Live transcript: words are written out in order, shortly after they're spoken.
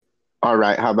All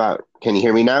right, can you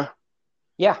hear me now?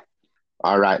 Yeah,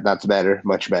 All right, that's better,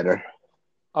 much better.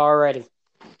 already.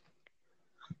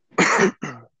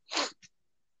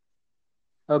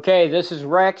 Okay, this is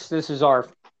Rex. This is our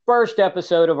first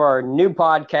episode of our new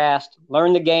podcast,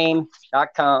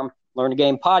 learnthegame.com,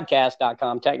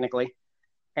 learnthegamepodcast.com, technically.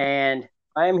 And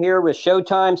I am here with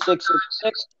Showtime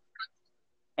 666.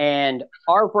 And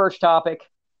our first topic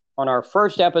on our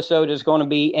first episode is going to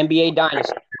be NBA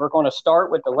Dynasty. We're going to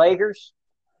start with the Lakers.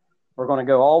 We're going to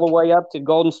go all the way up to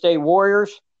Golden State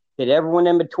Warriors, hit everyone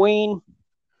in between,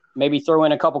 maybe throw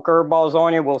in a couple curveballs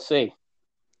on you. We'll see.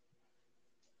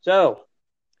 So,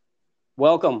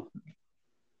 welcome.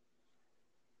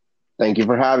 Thank you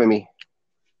for having me.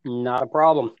 Not a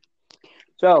problem.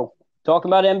 So, talking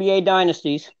about NBA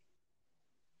dynasties,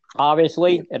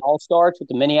 obviously, it all starts with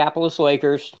the Minneapolis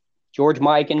Lakers, George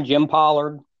Mikan, Jim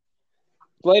Pollard,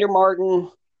 Slater Martin,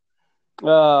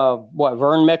 Vern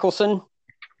Mickelson,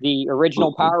 the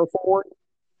original hmm power forward.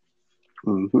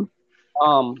 hmm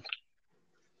Um,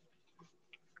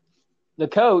 the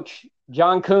coach,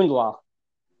 John Kundla,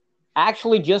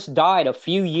 actually just died a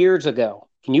few years ago.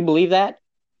 Can you believe that?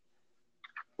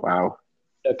 Wow.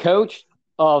 The coach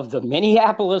of the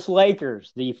Minneapolis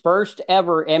Lakers, the first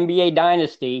ever NBA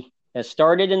dynasty that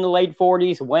started in the late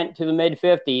 40s, went to the mid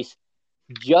 50s,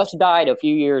 just died a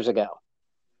few years ago.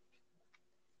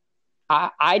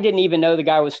 I didn't even know the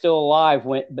guy was still alive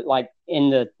but like in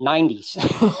the 90s.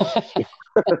 It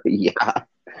Yeah.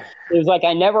 was like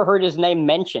I never heard his name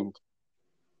mentioned.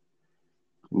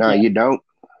 No, Yeah. you don't.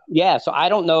 Yeah, so I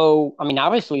don't know. I mean,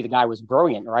 obviously the guy was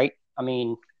brilliant, right? I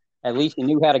mean, at least he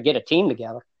knew how to get a team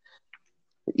together.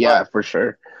 But Yeah, for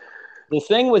sure. the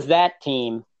thing with that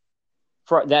team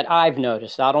that I've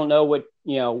noticed, I don't know what,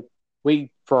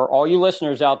 for all you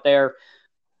listeners out there,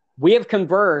 we have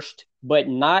conversed, but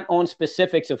not on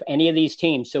specifics of any of these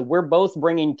teams. So we're both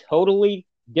bringing totally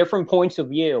different points of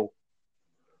view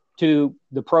to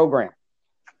the program.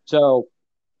 So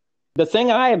the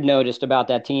thing I have noticed about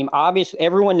that team, obviously,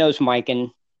 everyone knows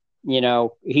Mikan.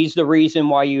 He's the reason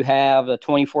why you have a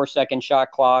 24-second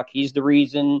shot clock. He's the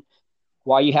reason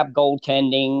why you have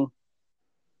goaltending.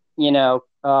 You know,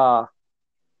 uh,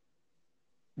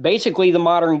 Basically, the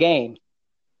modern game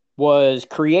was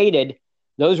created.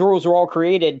 Those rules were all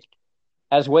created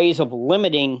as ways of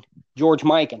limiting George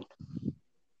Mikan,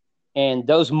 and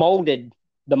those molded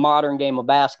the modern game of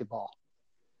basketball.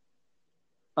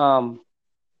 Um,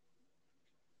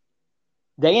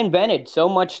 they invented so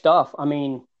much stuff. I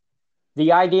mean,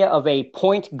 the idea of a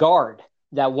point guard,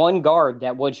 that one guard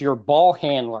that was your ball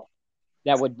handler,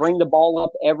 that would bring the ball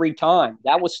up every time.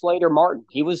 That was Slater Martin.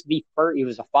 He was the first. He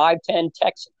was a 5'10"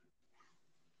 Texan.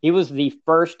 He was the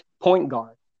first point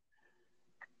guard.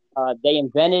 They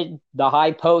invented the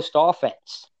high post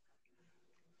offense.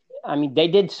 I mean, they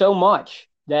did so much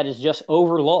that is just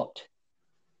overlooked.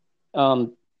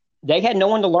 Um, they had no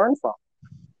one to learn from.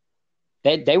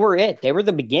 They were it. They were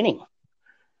the beginning.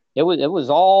 It was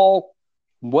all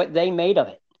what they made of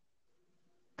it.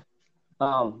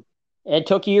 It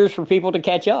took years for people to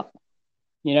catch up.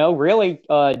 Really,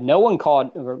 no one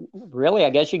caught. Really, I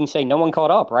guess you can say no one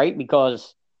caught up, right?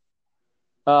 Because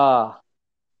uh,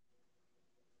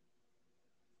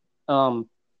 um,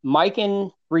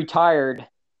 Mikan retired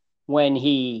when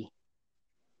he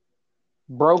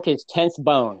broke his 10th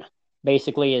bone.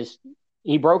 Basically,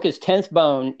 he broke his 10th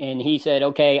bone, and he said,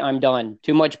 "Okay, I'm done.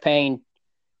 Too much pain,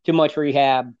 too much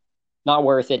rehab, not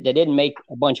worth it." They didn't make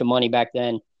a bunch of money back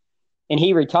then, and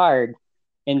he retired.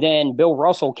 And then Bill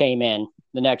Russell came in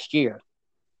the next year.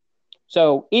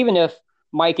 So even if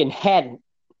Mikan hadn't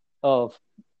of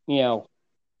you know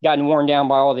gotten worn down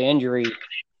by all the injury,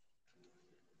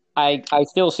 I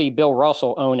still see Bill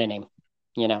Russell owning him.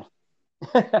 You know,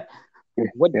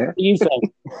 what Yeah. do you think?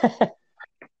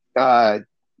 Uh,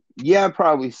 yeah,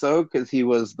 probably so, because he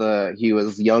was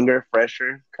younger,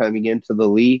 fresher, coming into the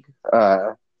league.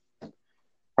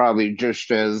 Probably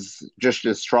just as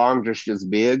strong, just as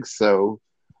big. So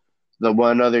the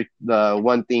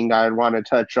one thing I'd want to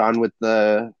touch on with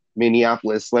the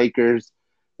Minneapolis Lakers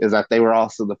is that they were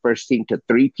also the first team to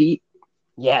three-peat.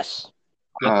 Yes.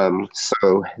 Yep.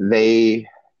 So they,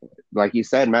 like you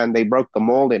said, man, they broke the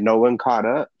mold and no one caught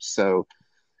up. So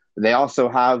they also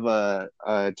have a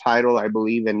title, I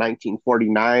believe, in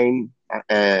 1949,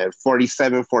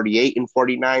 47, 48, and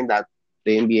 49 that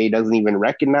the NBA doesn't even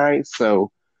recognize.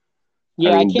 So, I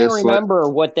Yeah, I mean, can't this one, remember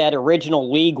what that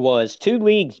original league was. Two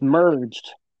leagues merged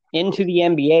into the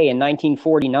NBA in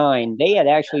 1949. They had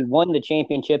actually won the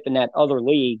championship in that other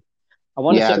league. I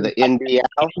want to say yeah, it was the like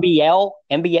NBL, NBL.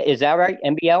 NBA, is that right?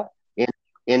 NBL?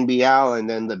 NBL, and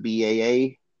then the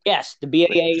BAA. Yes, the BAA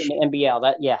and which, the NBL.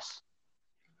 That yes,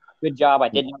 good job. I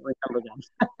did not remember them.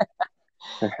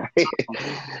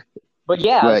 But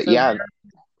yeah, but so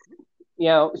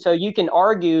yeah, so you can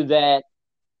argue that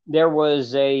there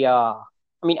was a. I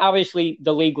mean, obviously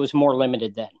the league was more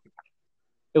limited then.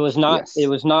 It was not. It yes.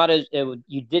 was not as.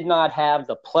 You did not have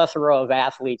the plethora of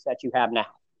athletes that you have now.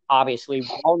 Obviously,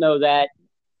 we all know that.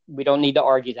 We don't need to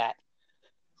argue that.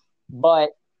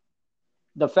 But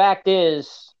the fact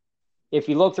is, if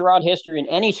you look throughout history in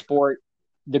any sport,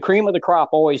 the cream of the crop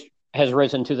always has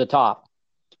risen to the top.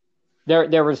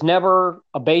 There was never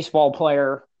a baseball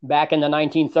player back in the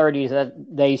 1930s that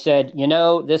they said,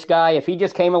 this guy, if he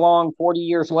just came along 40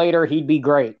 years later, he'd be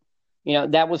great.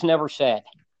 That was never said,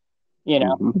 you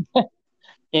know, Hmm.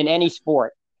 in any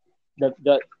sport.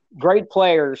 The great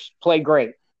players play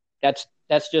great. That's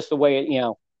just the way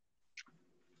it.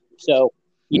 So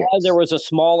yeah, there Yes. was a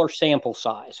smaller sample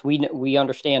size. We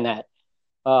understand that.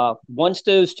 Once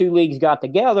those two leagues got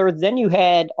together, then you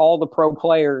had all the pro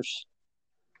players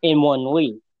in one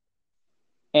league.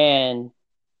 And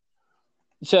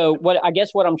so what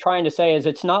I'm trying to say is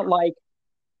it's not like,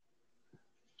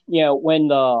 when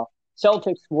the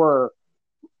Celtics were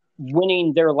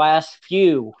winning their last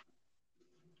few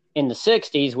in the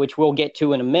 60s, which we'll get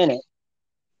to in a minute,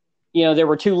 there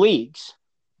were two leagues.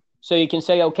 So you can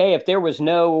say, okay, if there was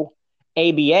no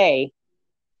ABA,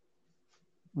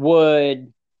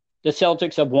 would the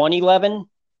Celtics have won 11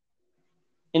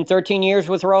 in 13 years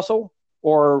with Russell?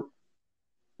 Or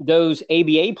those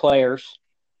ABA players,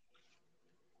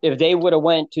 if they would have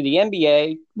went to the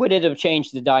NBA, would it have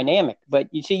changed the dynamic?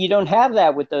 But you see, you don't have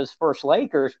that with those first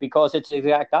Lakers because it's the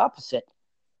exact opposite.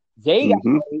 They got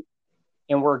Hmm. great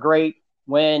and were great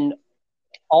when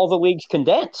all the leagues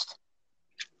condensed.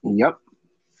 Yep.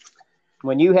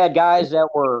 When you had guys that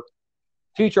were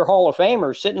future Hall of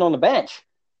Famers sitting on the bench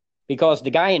because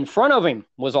the guy in front of him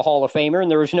was a Hall of Famer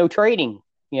and there was no trading.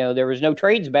 There was no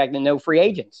trades back then, no free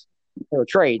agents. There were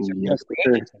trades, there was no Yes, free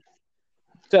sir. agents.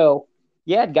 So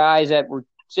you had guys that were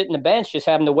sitting the bench just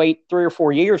having to wait 3 or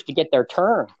 4 years to get their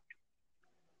turn.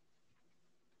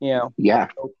 Yeah. Yeah.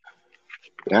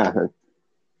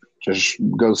 Just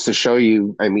goes to show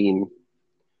you, I mean,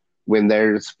 when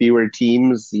there's fewer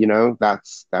teams,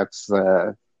 that's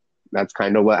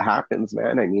kind of what happens,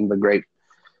 man. I mean,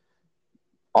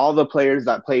 all the players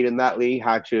that played in that league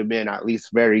had to have been at least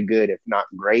very good, if not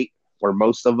great, or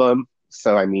most of them.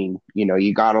 So, I mean,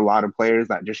 you got a lot of players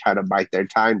that just had to bite their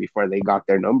time before they got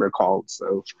their number called.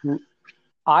 So,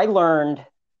 I learned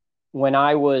when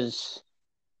I was,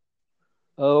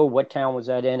 what town was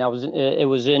that in? It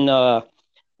was in a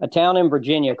town in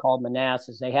Virginia called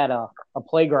Manassas. They had a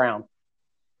playground.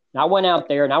 And I went out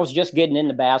there and I was just getting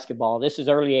into basketball. This is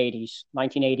early 80s,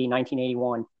 1980,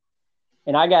 1981.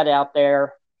 And I got out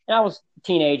there and I was a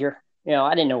teenager.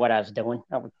 I didn't know what I was doing.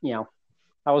 I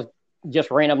was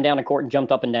just ran up and down the court and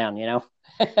jumped up and down, and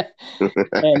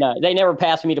they never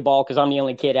passed me the ball because I'm the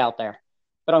only kid out there.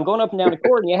 But I'm going up and down the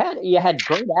court, and you had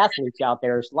great athletes out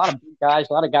there. There's a lot of big guys,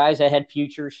 a lot of guys that had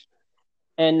futures.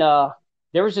 And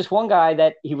there was this one guy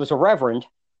that he was a reverend.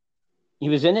 He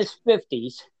was in his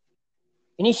 50s,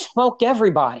 and he smoked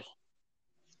everybody.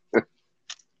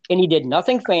 And he did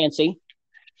nothing fancy.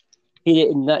 He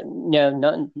did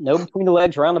no between the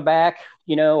legs, around the back,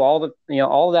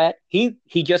 all that.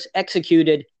 He just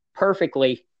executed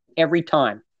perfectly every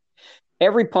time.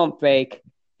 Every pump fake,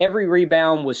 every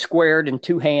rebound was squared and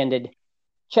two-handed.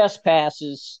 Chest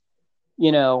passes,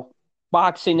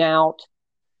 boxing out,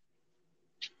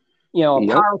 a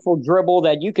yep. powerful dribble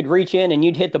that you could reach in and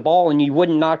you'd hit the ball and you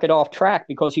wouldn't knock it off track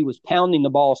because he was pounding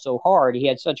the ball so hard. He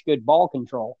had such good ball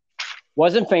control.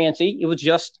 Wasn't fancy. It was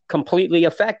just completely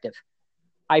effective.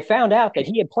 I found out that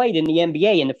he had played in the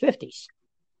NBA in the 50s.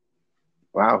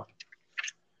 Wow.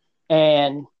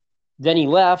 And then he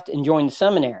left and joined the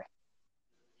seminary.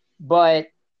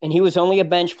 And he was only a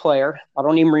bench player. I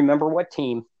don't even remember what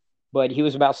team, but he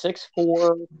was about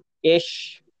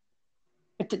 6'4"-ish.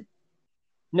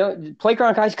 No,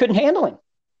 playground guys couldn't handle him.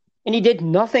 And he did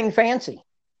nothing fancy.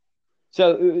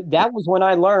 So that was when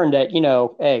I learned that,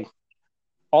 hey,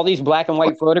 all these black and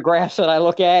white photographs that I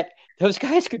look at, those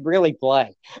guys could really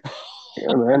play.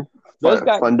 Yeah, man. Those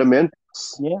guys,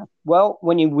 Fundamentals. yeah. Well,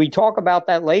 when we talk about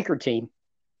that Laker team,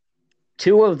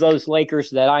 two of those Lakers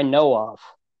that I know of,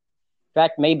 in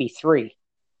fact, maybe three,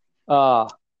 were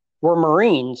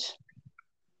Marines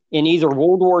in either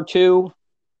World War II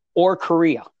or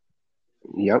Korea.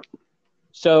 Yep.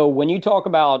 So when you talk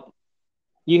about,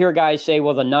 you hear guys say,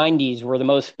 well, the 90s were the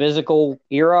most physical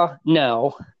era.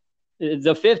 No,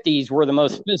 the 50s were the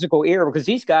most physical era because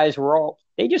these guys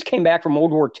they just came back from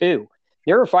World War II.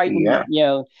 They were fighting,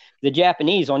 Yeah. the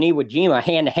Japanese on Iwo Jima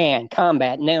hand-to-hand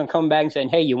combat, and then come back and saying,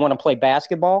 "Hey, you want to play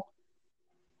basketball?"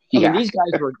 I mean, Yeah. these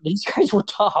guys were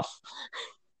tough.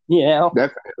 You know,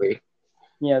 Definitely.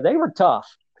 they were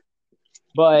tough,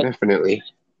 but Definitely.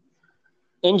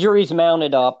 injuries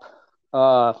mounted up.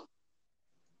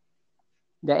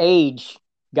 The age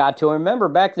got to them. Remember,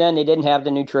 back then they didn't have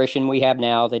the nutrition we have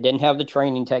now. They didn't have the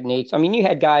training techniques. I mean, you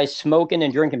had guys smoking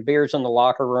and drinking beers in the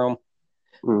locker room.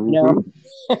 Mm-hmm.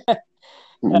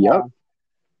 Yep.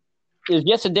 It was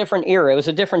just a different era. It was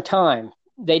a different time.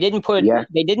 They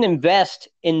didn't invest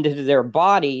into their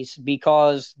bodies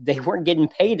because they weren't getting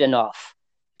paid enough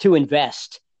to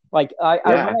invest. Like I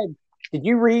read, did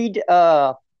you read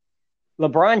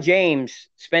LeBron James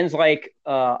spends like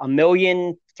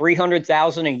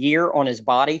 $1,300,000 a year on his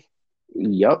body?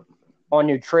 Yep. On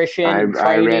nutrition, I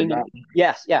read that.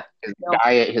 Yes, yeah. His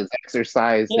diet, his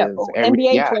exercise,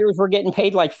 NBA players were getting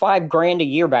paid like $5,000 a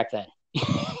year back then.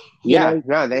 No,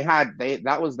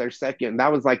 that was their second.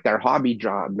 That was like their hobby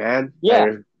job, man.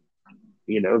 Yeah,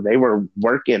 they were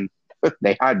working.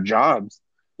 They had jobs.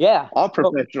 Yeah, all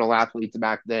professional athletes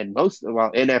back then.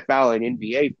 NFL and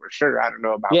NBA for sure. I don't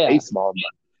know about baseball,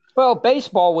 but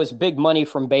baseball was big money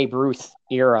from Babe Ruth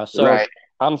era. So right.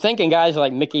 I'm thinking guys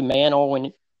like Mickey Mantle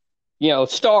and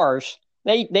stars.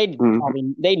 They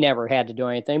they never had to do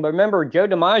anything. But remember, Joe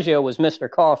DiMaggio was Mr.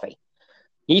 Coffee.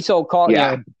 He sold coffee.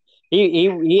 Yeah.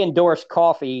 He endorsed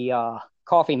coffee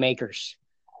makers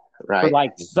for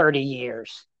like 30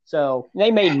 years. So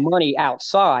they made money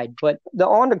outside, but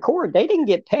on the court, they didn't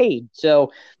get paid.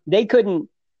 So they couldn't.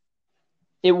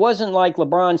 It wasn't like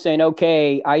LeBron saying,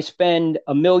 "Okay, I spend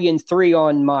 $1.3 million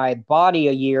on my body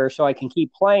a year so I can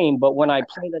keep playing, but when I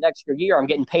play that extra year, I'm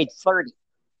getting paid 30."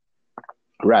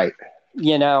 Right.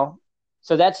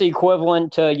 So that's the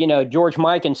equivalent to George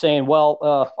Mikan saying,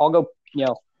 "Well, I'll go,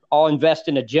 I'll invest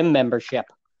in a gym membership."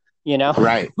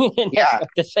 Right. Yeah.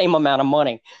 The same amount of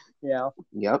money.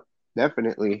 Yep.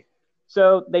 Definitely.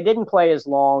 So they didn't play as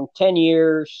long. 10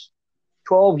 years,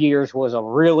 12 years was a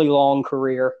really long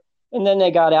career. And then they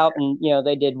got out and,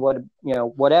 they did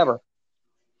whatever.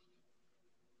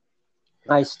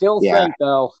 I still think,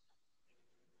 though,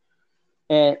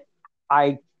 and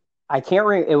I can't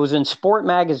remember, it was in Sport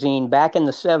Magazine back in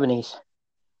the 70s.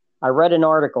 I read an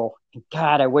article. And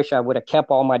God, I wish I would have kept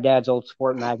all my dad's old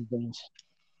sport magazines.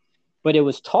 But it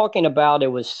was talking about, it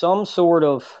was some sort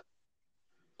of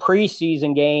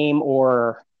preseason game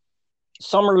or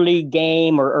summer league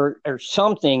game or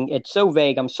something. It's so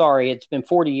vague. I'm sorry. It's been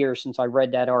 40 years since I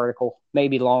read that article,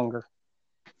 maybe longer.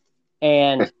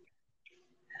 And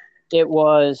it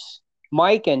was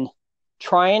Mikan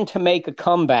trying to make a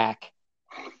comeback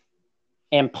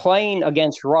and playing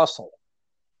against Russell.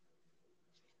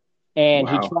 And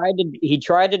he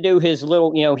tried to do his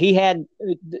little, he had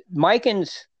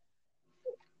Mikan's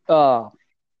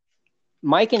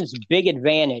big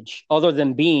advantage, other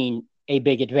than being a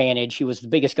big advantage, he was the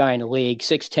biggest guy in the league,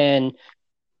 6'10".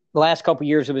 The last couple of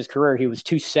years of his career, he was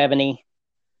 270.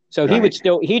 So right.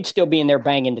 he'd still be in there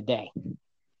banging today.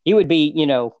 He would be,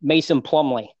 Mason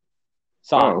Plumlee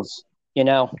size,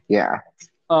 Yeah.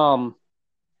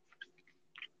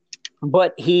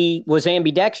 But he was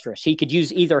ambidextrous. He could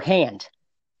use either hand.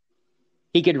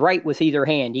 He could write with either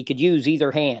hand. He could use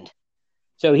either hand.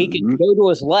 So he could go to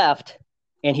his left,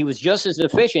 and he was just as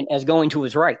efficient as going to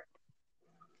his right.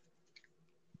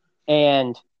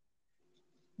 And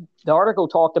the article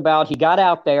talked about he got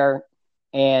out there,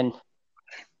 and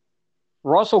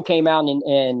Russell came out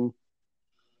and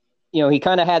he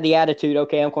kind of had the attitude,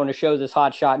 okay, I'm going to show this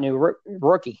hotshot new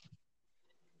rookie.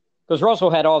 Because Russell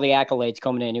had all the accolades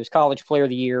coming in. He was College Player of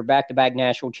the Year, back-to-back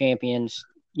national champions,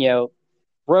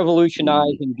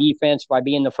 revolutionizing defense by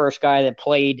being the first guy that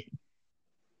played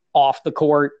off the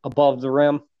court above the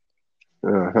rim.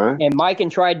 Uh-huh. And Mikan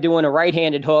tried doing a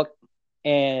right-handed hook,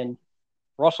 and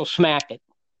Russell smacked it.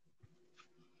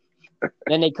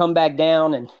 Then they come back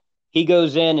down, and he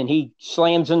goes in, and he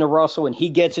slams into Russell, and he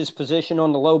gets his position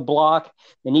on the low block,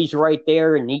 and he's right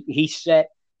there, and he's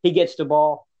set. He gets the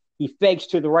ball. He fakes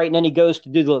to the right, and then he goes to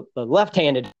do the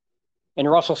left-handed, and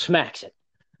Russell smacks it.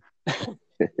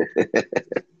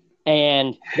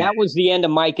 And that was the end of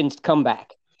Mikan's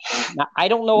comeback. Now, I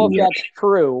don't know if that's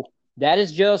true. That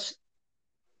is just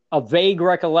a vague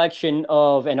recollection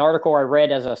of an article I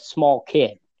read as a small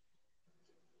kid.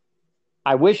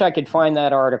 I wish I could find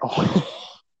that article.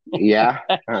 Yeah,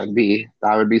 that would be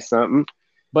something.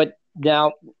 But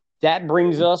now that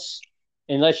brings us,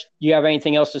 unless you have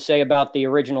anything else to say about the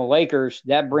original Lakers,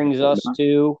 that brings us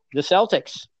to the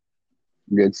Celtics.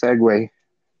 Good segue.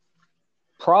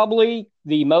 Probably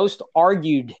the most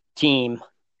argued team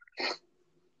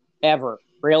ever.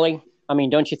 Really? I mean,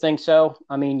 don't you think so?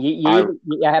 I mean, I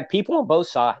you have people on both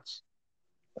sides.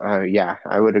 yeah,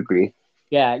 I would agree.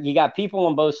 Yeah, you got people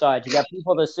on both sides. You got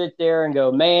people that sit there and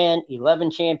go, man,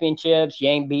 11 championships, you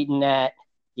ain't beating that.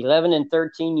 11 in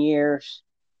 13 years,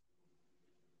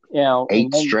 and Eight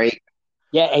then, straight.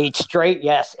 yeah, 8 straight.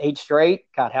 Yes, 8 straight.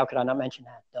 God, how could I not mention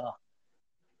that? Duh.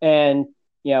 And,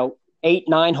 8,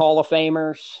 9 Hall of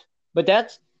Famers. But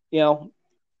that's,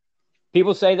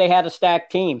 people say they had a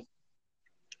stacked team.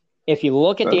 If you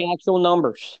look at Huh? the actual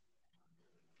numbers,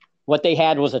 what they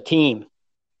had was a team.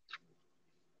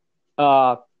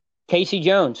 Uh, Casey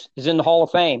Jones is in the Hall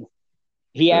of Fame.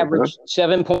 He Uh-huh. averaged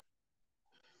 7 points.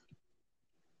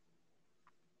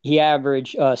 He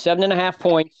averaged 7.5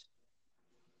 points,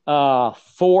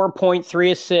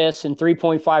 4.3 assists, and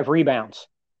 3.5 rebounds.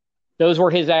 Those were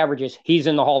his averages. He's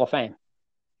in the Hall of Fame.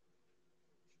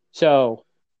 So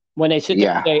when they sit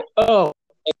there and Yeah. say, "Oh,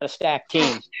 they got a stacked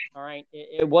team," all right,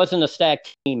 it wasn't a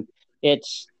stacked team.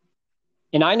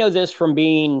 And I know this from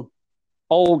being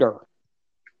older.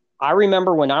 I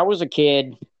remember when I was a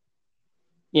kid,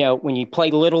 when you play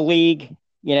little league,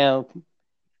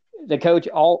 the coach,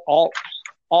 all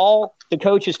the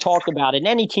coaches talked about in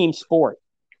any team sport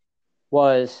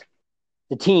was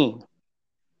the team,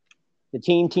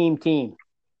 team.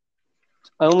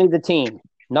 Only the team.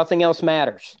 Nothing else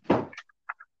matters.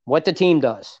 What the team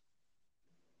does.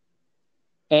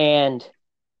 And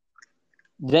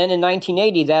then in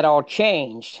 1980, that all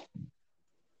changed.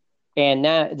 And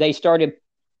now they started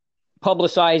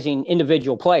publicizing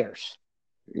individual players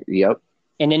Yep.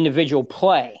 and individual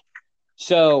play.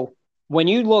 So when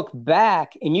you look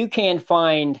back and you can't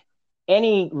find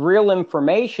any real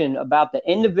information about the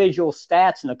individual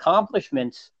stats and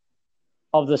accomplishments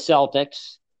of the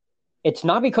Celtics, it's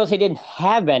not because they didn't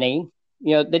have any.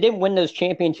 They didn't win those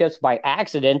championships by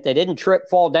accident. They didn't trip,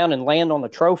 fall down, and land on the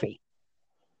trophy.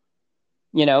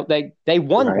 They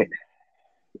won Right. them.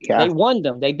 Yeah. They won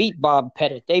them. They beat Bob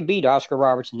Pettit. They beat Oscar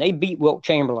Robertson. They beat Wilt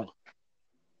Chamberlain.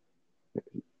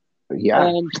 Yeah.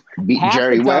 And Beat half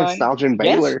Jerry the West, time, Elgin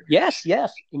Baylor. yes.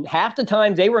 And half the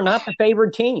time, they were not the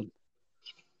favored team.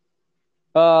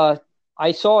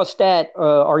 I saw a stat.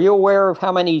 Are you aware of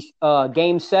how many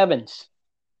Game 7s?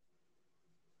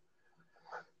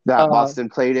 That Boston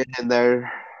played in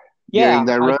their Yeah, during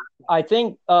their run. I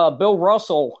think Bill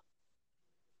Russell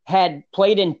had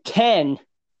played in 10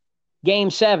 Game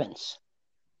 7s.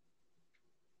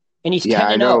 And he's 10-0.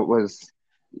 I know it was.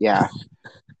 Yeah,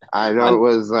 I know it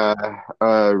was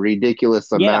a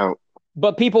ridiculous amount.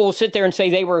 But people will sit there and say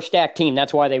they were a stacked team.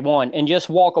 That's why they won, and just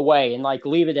walk away and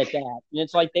leave it at that. And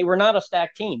it's like they were not a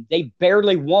stacked team. They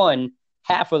barely won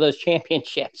half of those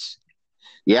championships.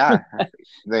 Yeah,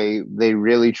 they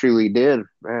really truly did,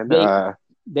 man.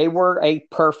 They were a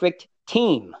perfect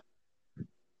team.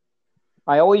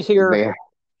 You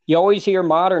always hear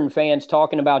modern fans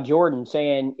talking about Jordan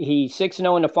saying he's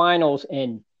 6-0 in the finals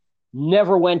and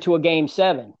never went to a Game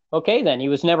 7. Okay, then he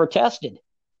was never tested.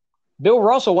 Bill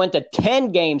Russell went to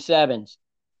 10 Game 7s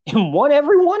and won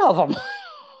every one of them.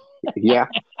 Yeah.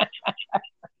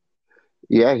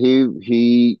 Yeah,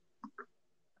 he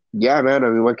yeah, man. I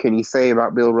mean, what can you say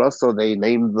about Bill Russell? They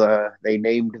named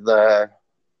the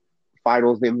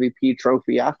Finals MVP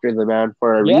trophy after the man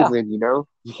for a reason,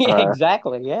 Yeah,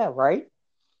 exactly. Yeah, right.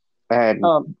 And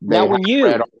now, when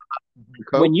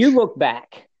you look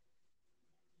back,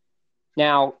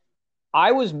 now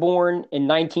I was born in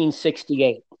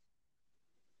 1968.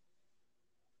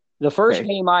 The first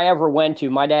game I ever went to,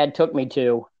 my dad took me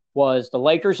to, was the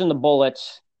Lakers and the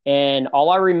Bullets. And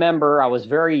all I remember, I was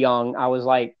very young. I was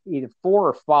like either 4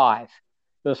 or 5.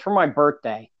 It was for my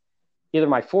birthday, either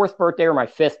my 4th birthday or my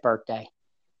 5th birthday.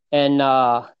 And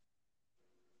all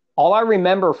I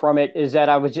remember from it is that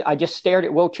I just stared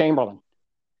at Wilt Chamberlain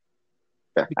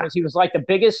because he was like the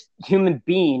biggest human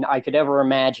being I could ever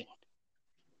imagine.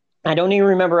 I don't even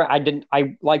remember.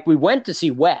 We went to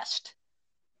see West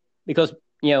because,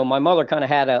 my mother kind of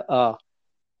had a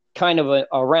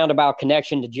roundabout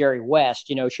connection to Jerry West.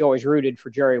 She always rooted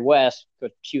for Jerry West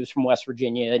because she was from West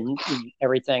Virginia and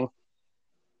everything.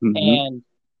 Mm-hmm. And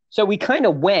so we kind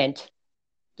of went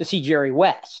to see Jerry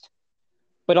West.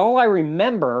 But all I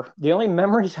remember, the only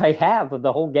memories I have of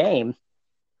the whole game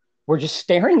were just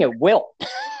staring at Wilt.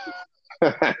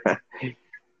 That's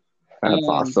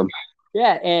awesome.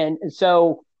 Yeah, and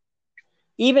so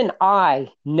even I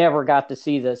never got to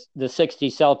see the 60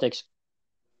 Celtics.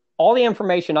 All the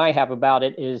information I have about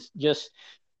it is just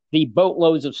the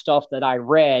boatloads of stuff that I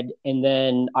read. And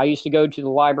then I used to go to the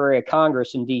Library of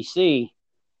Congress in D.C.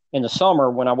 in the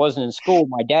summer when I wasn't in school.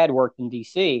 My dad worked in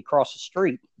D.C. across the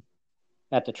street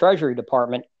at the Treasury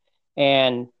Department.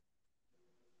 And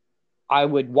I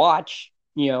would watch,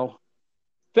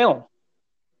 film.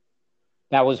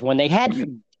 That was when they had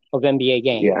film of NBA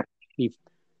games.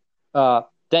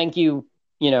 Thank you,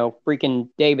 freaking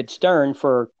David Stern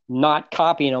for not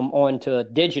copying them onto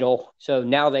digital. So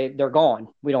now they're gone.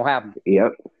 We don't have them.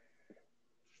 Yep.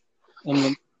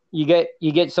 And you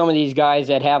get some of these guys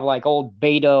that have like old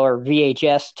beta or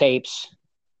VHS tapes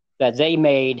that they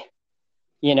made,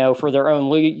 for their own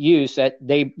use, that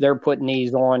they're putting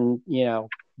these on,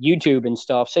 YouTube and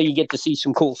stuff. So you get to see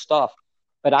some cool stuff.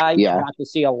 But I got to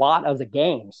see a lot of the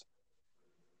games.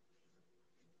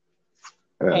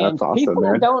 And that's awesome, people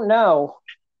man. don't know.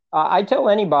 I tell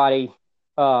anybody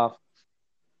in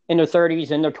their 30s,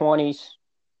 in their 20s,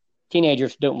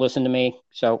 teenagers don't listen to me,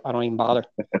 so I don't even bother.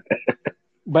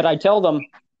 But I tell them,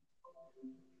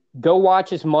 go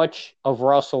watch as much of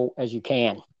Russell as you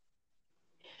can.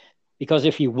 Because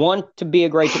if you want to be a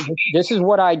great, this is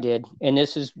what I did, and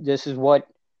this is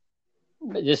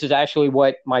actually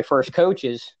what my first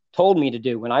coaches told me to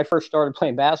do. When I first started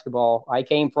playing basketball, I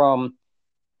came from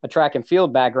a track and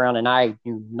field background, and I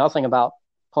knew nothing about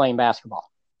playing basketball.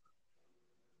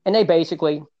 And they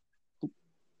basically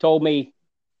told me,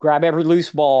 grab every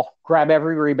loose ball, grab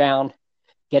every rebound,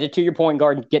 get it to your point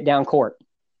guard, and get down court.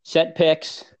 Set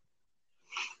picks.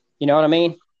 You know what I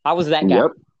mean? I was that guy.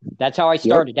 Yep. That's how I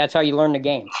started. That's how you learn the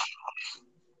game.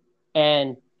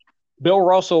 And Bill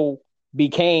Russell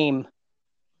became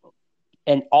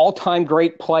an all-time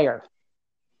great player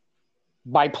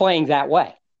by playing that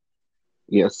way.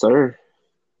 Yes, sir.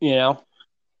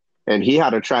 And he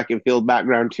had a track and field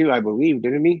background too, I believe,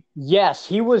 didn't he? Yes,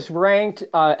 he was ranked.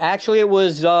 Actually, it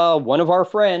was one of our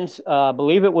friends, I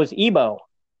believe it was Ebo,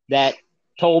 that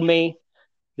told me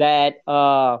that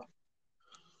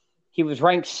he was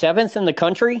ranked 7th in the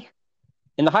country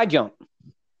in the high jump.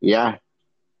 Yeah.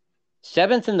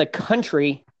 7th in the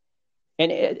country.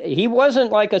 And he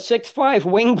wasn't like a 6'5"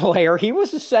 wing player. He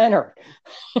was a center.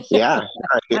 Yeah,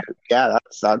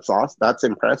 that's awesome. That's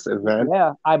impressive, man.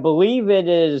 Yeah, I believe it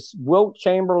is Wilt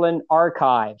Chamberlain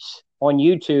Archives on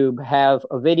YouTube have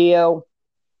a video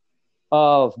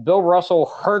of Bill Russell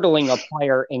hurdling a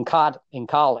player in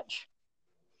college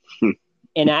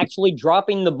and actually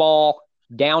dropping the ball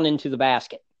down into the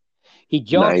basket. He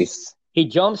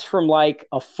jumps from like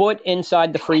a foot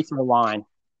inside the free throw line,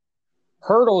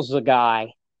 hurdles the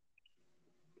guy,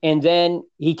 and then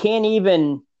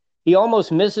he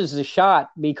almost misses the shot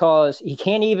because he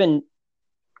can't even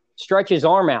stretch his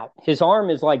arm out. His arm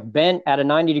is like bent at a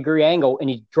 90-degree angle, and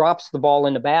he drops the ball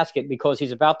in the basket because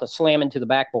he's about to slam into the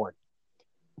backboard.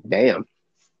 Damn.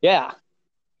 Yeah.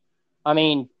 I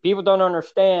mean, people don't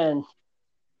understand.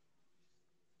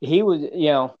 He was,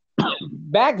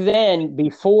 back then,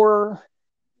 before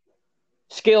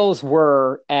skills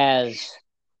were as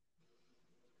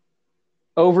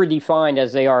overdefined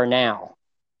as they are now.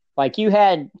 Like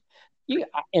in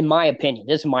my opinion,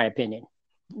 this is my opinion,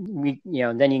 then you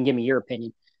can give me your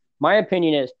opinion. My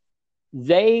opinion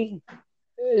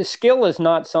is skill is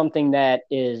not something that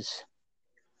is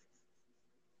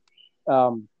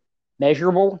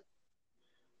measurable,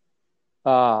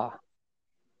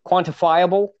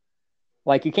 quantifiable.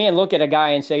 Like you can't look at a guy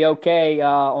and say, okay,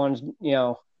 on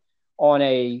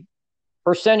a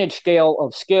percentage scale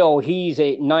of skill, he's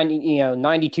a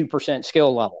 92%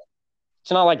 skill level.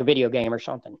 It's not like a video game or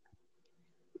something.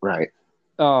 Right.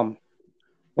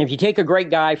 If you take a great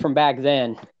guy from back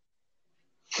then,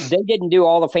 they didn't do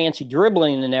all the fancy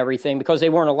dribbling and everything because they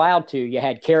weren't allowed to. You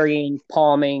had carrying,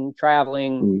 palming,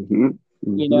 traveling.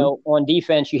 Mm-hmm. On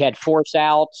defense, you had force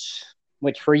outs,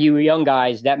 which for you young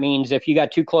guys, that means if you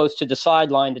got too close to the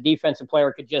sideline, the defensive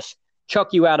player could just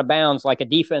chuck you out of bounds like a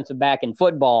defensive back in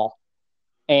football.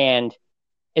 And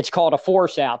it's called a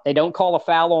force out. They don't call a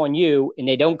foul on you, and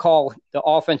they don't call the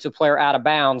offensive player out of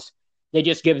bounds. They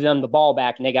just give them the ball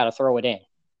back, and they got to throw it in.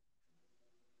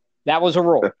 That was a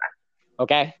rule.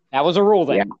 Okay? That was a rule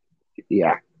then.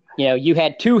 Yeah. You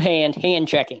had two-hand hand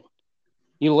checking.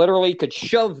 You literally could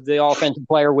shove the offensive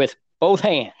player with both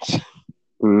hands.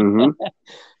 Mm-hmm.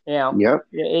 Yep.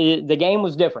 The game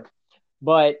was different.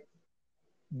 But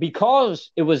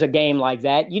because it was a game like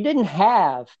that, you didn't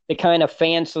have the kind of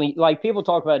fancy, like people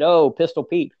talk about, Pistol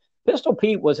Pete. Pistol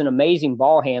Pete was an amazing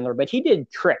ball handler, but he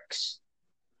did tricks.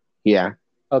 Yeah.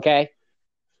 Okay.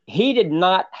 He did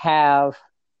not have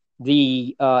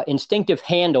the instinctive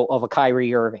handle of a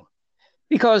Kyrie Irving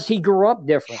because he grew up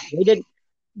different.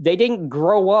 They didn't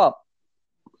grow up,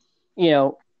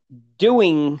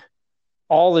 doing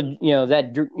all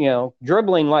the,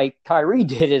 dribbling like Kyrie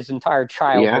did his entire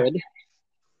childhood.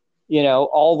 Yeah.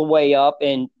 All the way up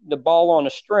and the ball on a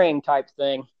string type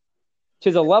thing.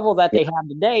 to the level that they have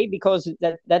today, because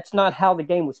that's not how the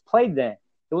game was played then.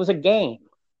 It was a game.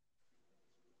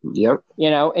 Yep.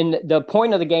 And the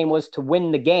point of the game was to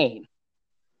win the game.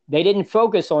 They didn't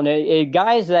focus on it.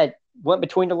 Guys that went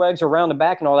between the legs, around the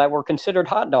back and all that were considered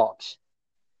hot dogs.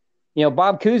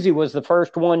 Bob Cousy was the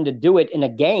first one to do it in a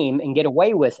game and get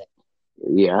away with it.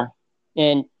 Yeah.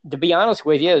 And to be honest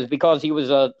with you, it was because he was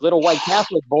a little white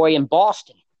Catholic boy in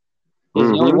Boston. Is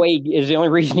the only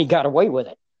reason he got away with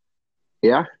it.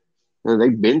 Yeah. And they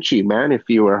bench you, man, if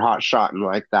you were hot shotting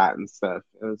like that and stuff.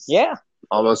 It was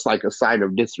almost like a sign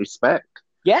of disrespect.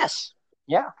 Yes.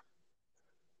 Yeah.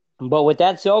 But with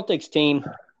that Celtics team,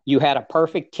 you had a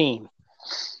perfect team.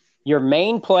 Your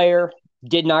main player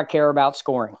did not care about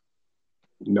scoring.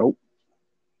 Nope.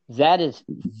 That is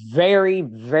very,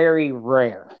 very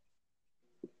rare.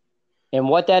 And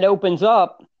what that opens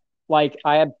up, like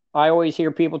I always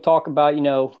hear people talk about,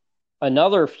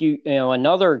 another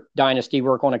dynasty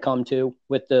we're going to come to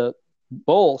with the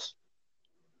Bulls.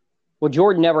 Well,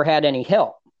 Jordan never had any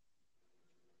help,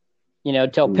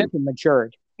 till Pippen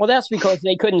matured. Well, that's because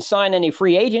they couldn't sign any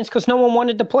free agents because no one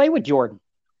wanted to play with Jordan.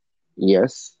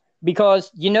 Yes.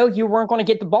 Because, you weren't going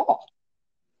to get the ball.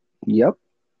 Yep.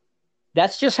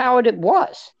 That's just how it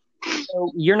was.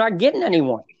 So you're not getting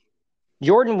anyone.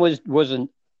 Jordan was an,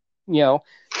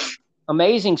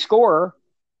 amazing scorer,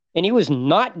 and he was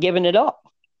not giving it up.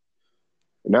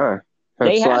 No.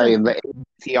 That's why in the 80s,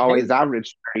 he always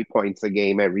averaged 30 points a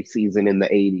game every season in the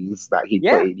 80s that he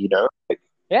played,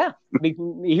 Yeah,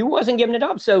 he wasn't giving it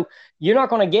up. So you're not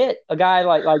going to get a guy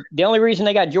like the only reason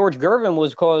they got George Gervin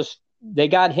was because they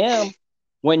got him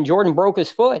when Jordan broke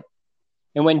his foot.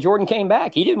 And when Jordan came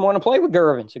back, he didn't want to play with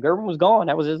Gervin. So Gervin was gone.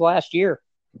 That was his last year.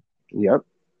 Yep.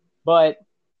 But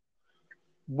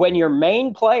when your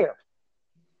main player,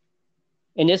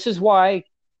 and this is why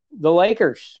the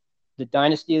Lakers, the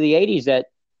dynasty of the 80s that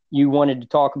you wanted to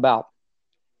talk about,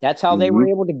 that's how they were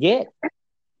able to get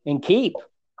and keep,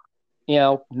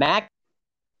 Mac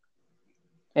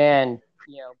and,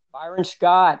 Byron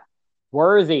Scott,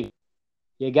 Worthy.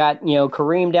 You got,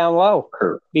 Kareem down low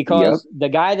because the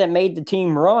guy that made the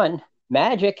team run,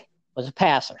 Magic, was a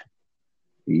passer.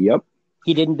 Yep.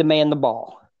 He didn't demand the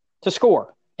ball to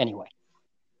score anyway.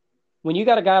 When you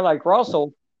got a guy like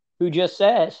Russell who just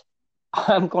says,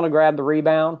 I'm going to grab the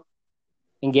rebound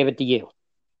and give it to you.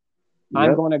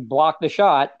 I'm going to block the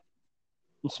shot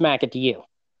and smack it to you.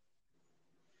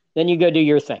 Then you go do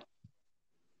your thing.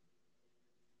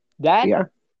 That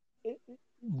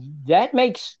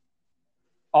makes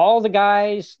all the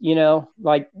guys,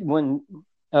 like when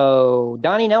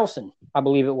Donnie Nelson, I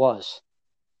believe it was,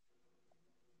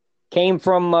 came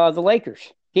from the Lakers.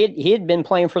 He had been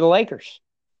playing for the Lakers.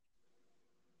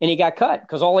 And he got cut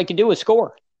because all he could do was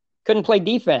score. Couldn't play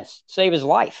defense, save his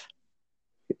life.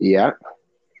 Yeah.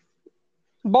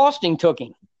 Boston took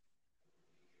him.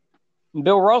 And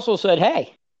Bill Russell said,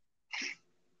 hey,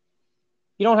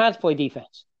 you don't have to play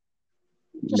defense.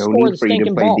 Just no need for you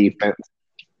to play defense.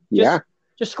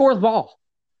 Just score the ball.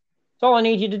 That's all I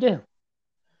need you to do.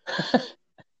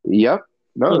 Yep.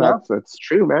 No, that's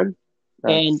true, man.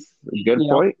 That's a good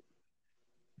point.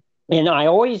 And I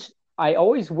always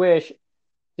wish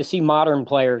to see modern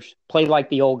players play like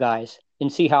the old guys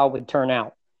and see how it would turn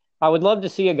out. I would love to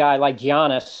see a guy like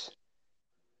Giannis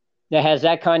that has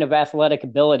that kind of athletic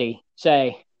ability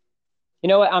say, you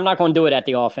know what, I'm not going to do it at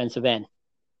the offensive end.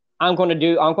 I'm going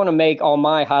to make all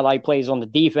my highlight plays on the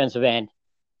defensive end.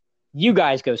 You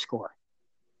guys go score.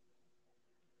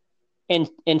 And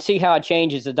see how it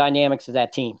changes the dynamics of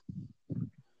that team.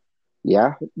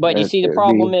 Yeah. But you see, the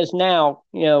problem is now,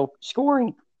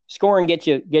 scoring gets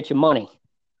you money.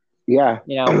 Yeah.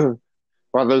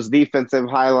 Well, those defensive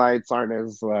highlights aren't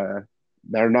as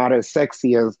they're not as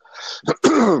sexy as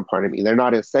pardon me, they're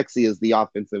not as sexy as the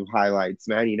offensive highlights,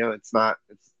 man. It's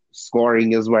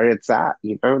scoring is where it's at,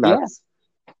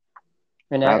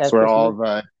 that's where all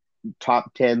the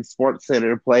top 10 Sports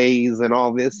Center plays and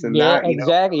all this and that.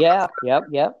 Exactly. Yeah.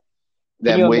 Yep.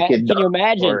 Can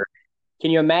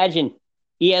you imagine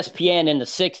ESPN in the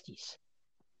 60s?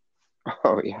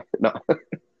 Oh yeah.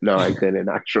 No, I couldn't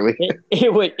actually.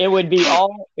 It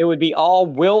would be all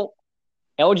Wilt,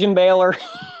 Elgin Baylor.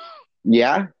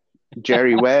 Yeah.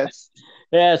 Jerry West.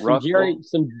 Yeah,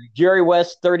 some Jerry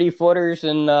West 30-footers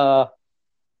and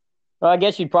I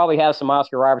guess you'd probably have some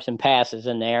Oscar Robertson passes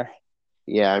in there.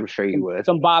 Yeah, I'm sure you would.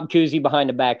 Some Bob Cousy behind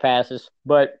the back passes.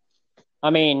 But I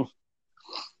mean,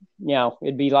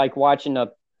 it'd be like watching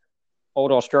a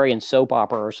old Australian soap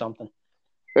opera or something.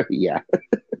 Yeah.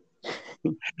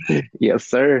 Yes,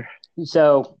 sir.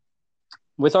 So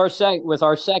with our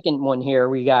second one here,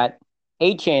 we got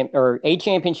eight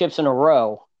championships in a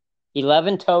row,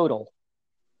 11 total,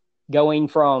 going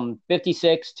from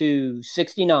 56 to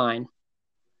 69.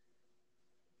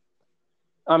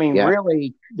 I mean, Yeah.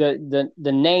 really, the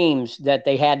names that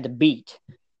they had to beat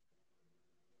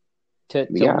to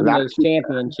win those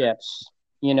championships,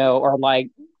 are like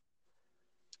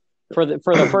for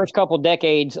the first couple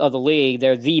decades of the league,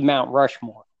 they're the Mount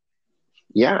Rushmore.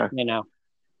 Yeah.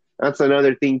 That's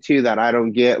another thing too that I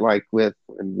don't get, like and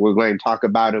we're going to talk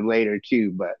about him later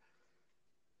too, but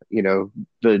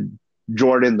the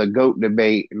Jordan the GOAT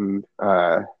debate, and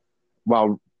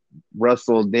while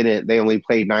Russell they only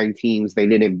played 9 teams, they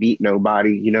didn't beat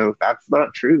nobody. That's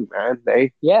not true,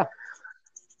 man.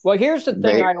 Well, here's the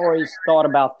thing I always thought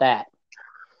about that.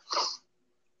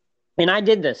 And I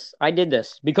did this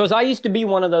because I used to be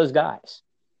one of those guys.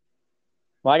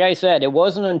 Like I said, it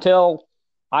wasn't until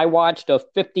I watched a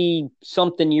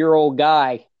 50-something-year-old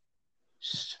guy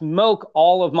smoke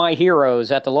all of my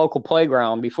heroes at the local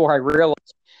playground before I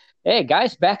realized, hey,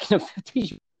 guys back in the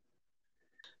 50s,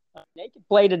 they could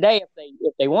play today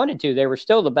if they wanted to. They were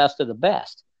still the best of the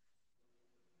best.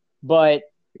 But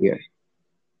yeah,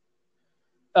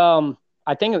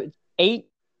 I think it was 8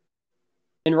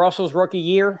 in Russell's rookie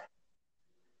year,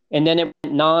 and then it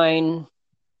went 9,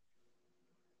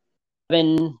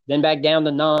 7, then back down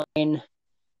to 9,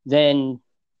 then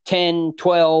 10,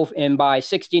 12, and by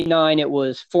 69 it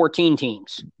was 14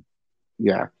 teams.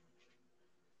 Yeah.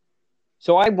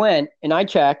 So I went and I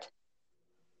checked,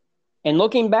 and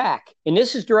looking back, and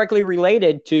this is directly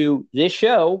related to this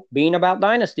show being about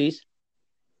dynasties,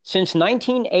 since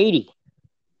 1980,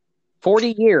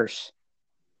 40 years,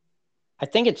 I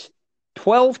think it's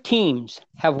 12 teams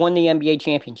have won the NBA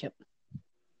championship.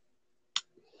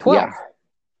 12. Yeah.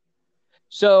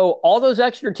 So all those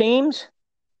extra teams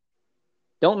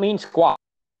don't mean squat.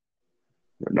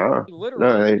 No.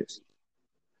 Literally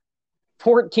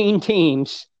 14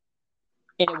 teams,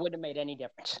 and it wouldn't have made any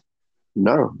difference.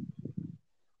 No.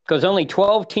 Because only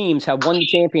 12 teams have won the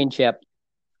championship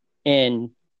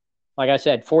in, like I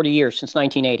said, 40 years, since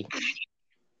 1980.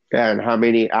 And how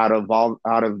many out of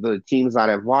the teams that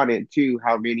have won it too,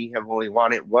 how many have only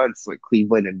won it once, like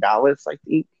Cleveland and Dallas, I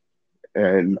think.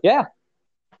 And yeah,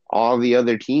 all the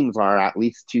other teams are at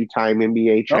least 2-time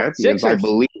NBA champions, I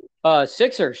believe.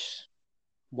 Sixers,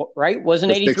 right?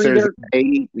 Wasn't 83 Sixers,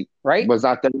 80, right? Was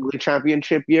that the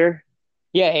championship year?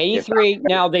 Yeah, 83.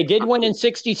 Now, they did win in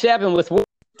 67 with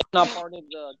not part of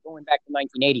the going back to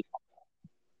 1980.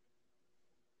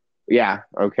 Yeah.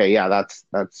 Okay. Yeah. That's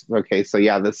okay. So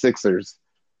yeah, the Sixers.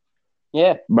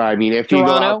 Yeah. But I mean, if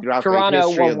Toronto, you go out throughout the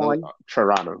history of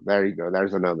Toronto, there you go.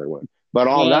 There's another one. But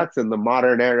all that's in the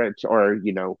modern era, or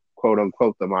quote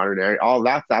unquote the modern era. All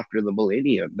that's after the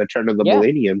millennium, the turn of the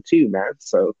millennium too, man.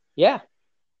 So yeah,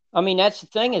 I mean, that's the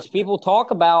thing is people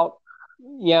talk about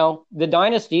the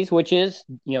dynasties, which is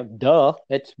duh,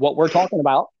 it's what we're talking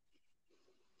about.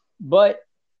 But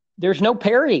there's no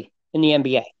parity in the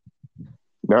NBA.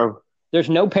 No. There's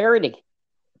no parity.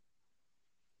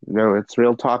 No, it's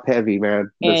real top heavy,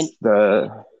 man. And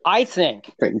I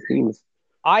think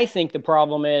the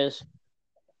problem is,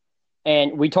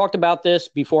 and we talked about this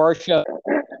before our show,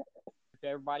 to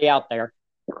everybody out there,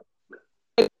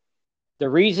 the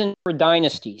reason for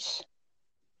dynasties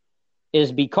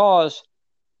is because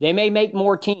they may make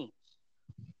more teams.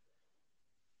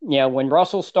 When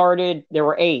Russell started, there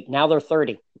were 8. Now they're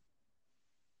 30.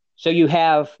 So you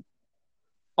have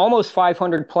almost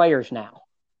 500 players now.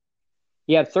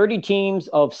 You have 30 teams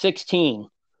of 16.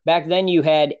 Back then you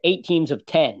had 8 teams of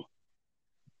 10.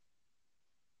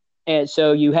 And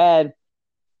so you had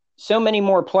so many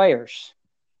more players.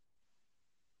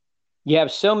 You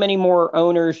have so many more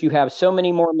owners. You have so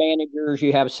many more managers.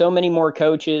 You have so many more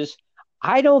coaches.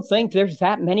 I don't think there's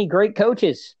that many great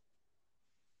coaches.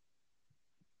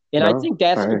 And I think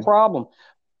that's the problem.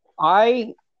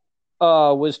 I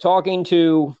was talking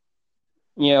to,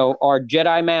 our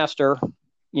Jedi Master,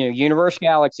 Universe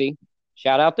Galaxy.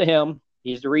 Shout out to him.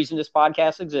 He's the reason this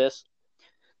podcast exists.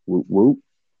 Whoop, whoop.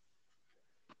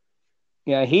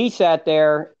 Yeah, he sat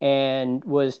there and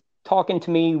was talking to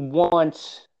me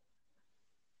once,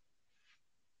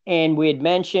 and we had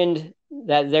mentioned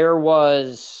that there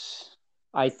was,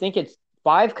 I think it's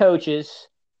 5 coaches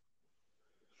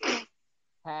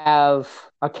have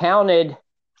accounted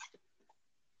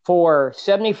for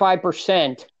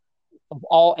 75% of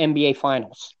all NBA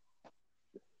finals.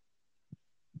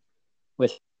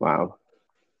 With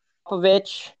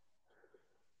Popovich,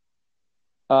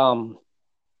 I'm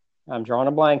drawing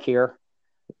a blank here.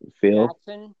 Phil.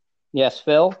 Jackson. Yes,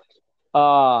 Phil.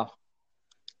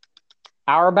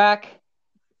 Auerbach.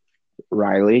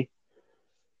 Riley.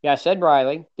 Yeah, I said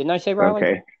Riley. Didn't I say Riley?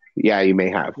 Okay. Yeah, you may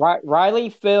have. Riley,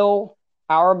 Phil,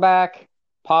 Auerbach,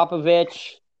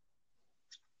 Popovich.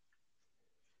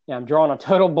 Yeah, I'm drawing a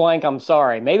total blank. I'm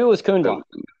sorry. Maybe it was Kundla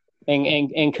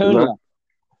and Kundla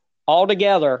all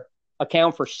together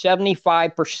account for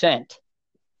 75%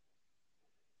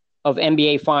 of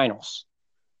NBA finals.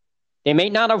 They may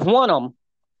not have won them,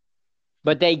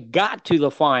 but they got to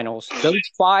the finals. Those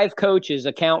 5 coaches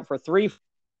account for 3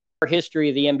 history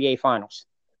of the NBA finals.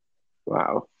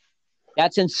 Wow.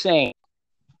 That's insane.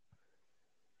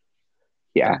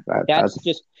 Yeah, that's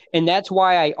just, and that's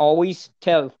why I always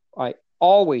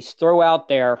throw out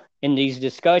there in these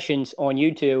discussions on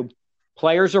YouTube,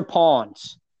 players are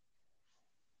pawns.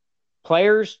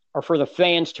 Players are for the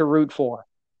fans to root for.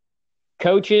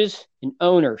 Coaches and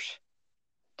owners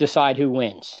decide who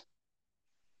wins.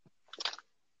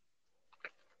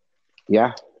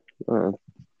 Yeah.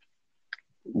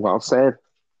 Well said.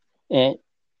 And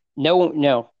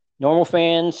no, normal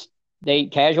fans,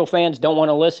 casual fans don't want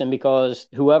to listen because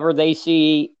whoever they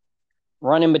see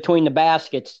running between the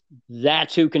baskets,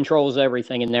 that's who controls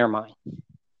everything in their mind.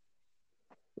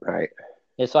 Right.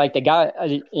 It's like the guy,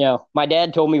 my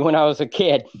dad told me when I was a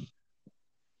kid,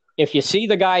 if you see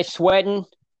the guy sweating,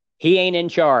 he ain't in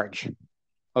charge.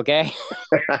 Okay?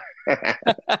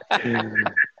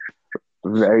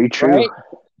 Very true. Right?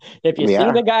 If you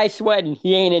see the guy sweating,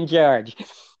 he ain't in charge.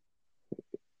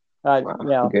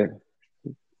 Wow, good.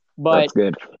 But, that's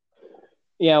good.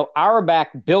 Auerbach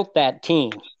built that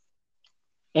team.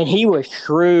 And he was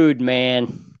shrewd,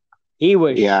 man. He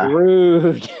was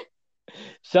shrewd.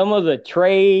 Some of the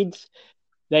trades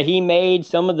that he made,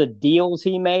 some of the deals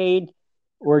he made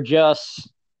were just,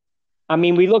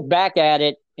 we look back at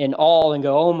it in awe and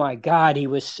go, oh my God, he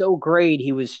was so great.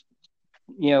 He was,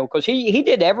 because he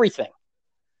did everything.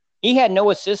 He had no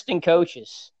assistant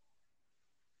coaches.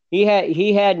 He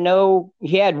had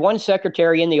one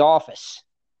secretary in the office.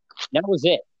 That was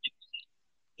it.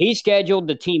 He scheduled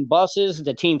the team buses,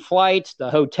 the team flights, the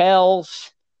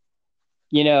hotels.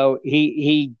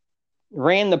 He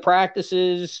ran the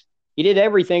practices. He did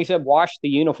everything except wash the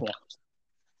uniforms.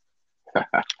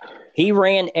 He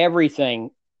ran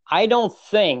everything. I don't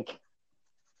think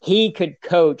he could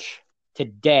coach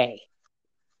today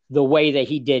the way that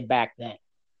he did back then.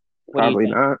 Probably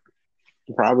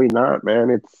not,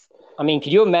 man.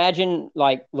 Could you imagine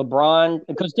like LeBron?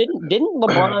 Because didn't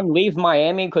LeBron leave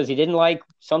Miami because he didn't like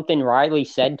something Riley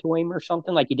said to him or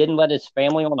something? Like he didn't let his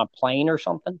family on a plane or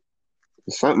something?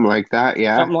 Something like that,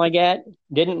 yeah. Something like that.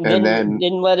 Didn't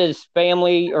let his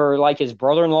family or like his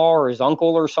brother-in-law or his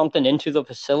uncle or something into the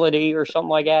facility or something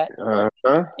like that.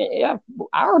 Yeah,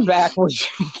 Auerbach was.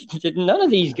 None of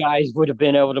these guys would have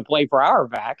been able to play for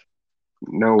Auerbach.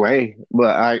 No way.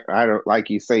 But I don't, like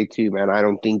you say too, man. I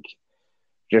don't think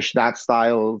just that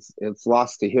style it's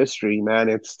lost to history,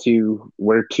 man.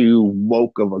 We're too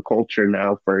woke of a culture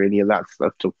now for any of that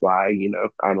stuff to fly.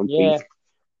 I don't think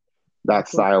that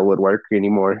style would work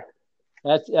anymore.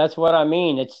 That's what I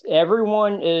mean. It's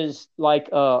everyone is like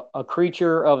a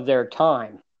creature of their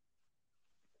time.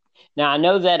 Now I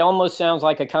know that almost sounds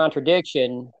like a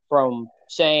contradiction from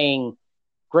saying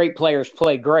great players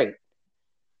play great,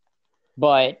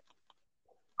 but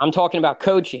I'm talking about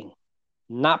coaching,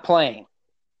 not playing.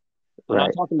 I'm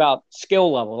not talking about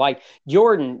skill level. Like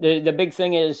Jordan, the big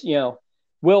thing is,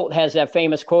 Wilt has that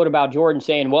famous quote about Jordan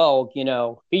saying, well,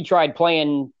 he tried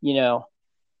playing,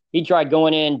 he tried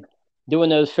going in, doing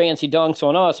those fancy dunks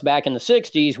on us back in the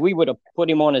 60s, we would have put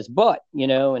him on his butt,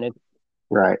 and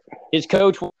his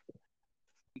coach,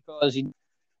 because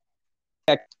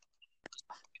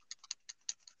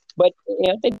but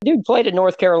the dude played at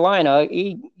North Carolina.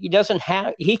 He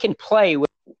can play with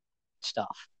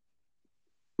stuff.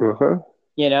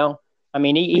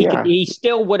 He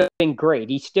still would have been great.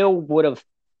 He still would have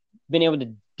been able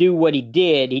to do what he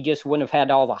did. He just wouldn't have had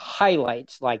all the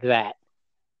highlights like that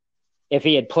if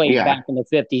he had played back in the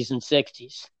 50s and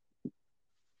 60s.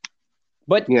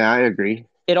 But yeah, I agree.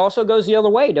 It also goes the other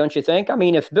way, don't you think?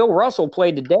 If Bill Russell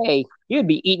played today, he'd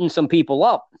be eating some people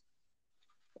up.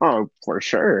 Oh, for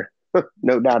sure.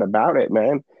 No doubt about it,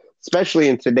 man. Especially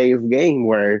in today's game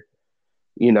where,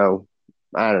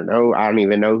 I don't know. I don't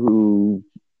even know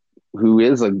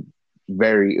who's a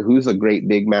great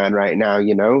big man right now,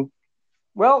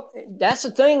 Well, that's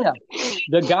the thing, though.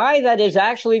 The guy that is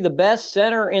actually the best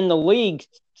center in the league,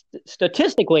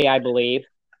 statistically, I believe,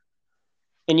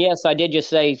 and yes, I did just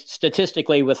say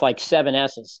statistically with like 7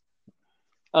 S's,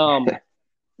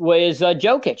 was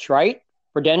Jokic, right?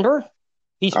 For Denver?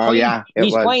 He's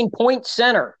playing point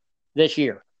center this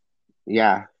year.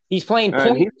 Yeah. He's playing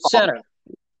point center.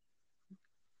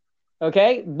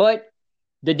 Okay, but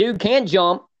the dude can't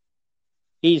jump.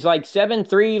 He's like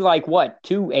 7'3", like what,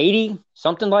 280,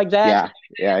 something like that.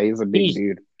 Yeah, yeah, he's a big He's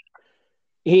dude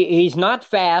he's not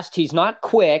fast. He's not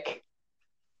quick.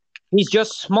 He's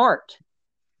just smart.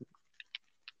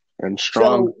 and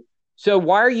strong. So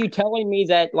why are you telling me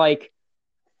that like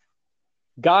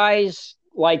guys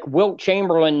like Wilt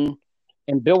Chamberlain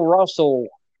and Bill Russell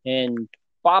and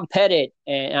Bob Pettit,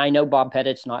 and I know Bob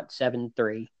Pettit's not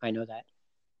 7'3", I know that.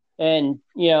 And,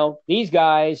 these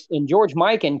guys and George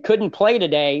Mikan couldn't play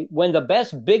today when the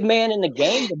best big man in the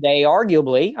game today,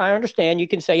 arguably, I understand you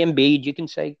can say Embiid, you can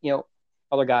say,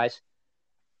 other guys.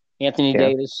 Anthony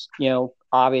Davis,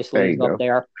 obviously is up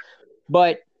there.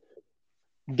 But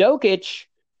Jokic,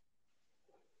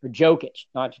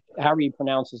 not however you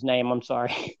pronounce his name, I'm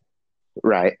sorry.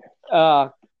 Right. I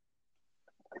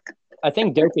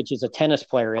think Jokic is a tennis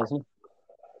player, isn't he?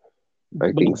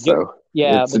 I think so.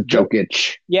 Yeah. It's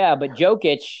Jokic. Yeah, but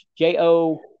Jokic,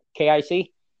 Jokic.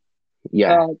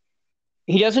 Yeah.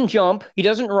 He doesn't jump. He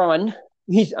doesn't run.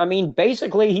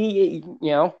 Basically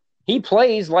he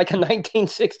plays like a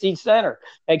 1960s center,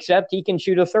 except he can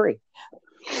shoot a three.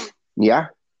 Yeah.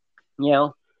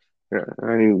 I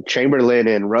mean, Chamberlain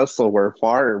and Russell were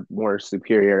far more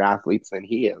superior athletes than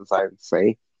he is, I would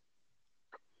say.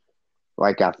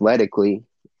 Like athletically.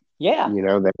 Yeah.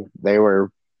 They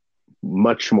were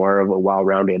much more of a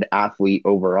well-rounded athlete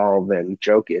overall than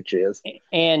Jokic is.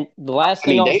 And the last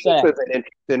thing I'll say was an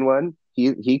interesting one.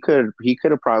 He could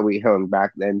have probably hung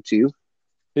back then too.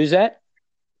 Who's that?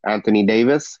 Anthony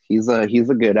Davis. He's a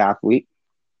good athlete.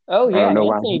 Oh yeah,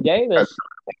 Anthony Davis.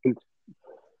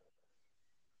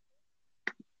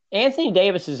 Anthony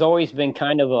Davis has always been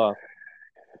kind of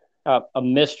a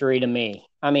mystery to me.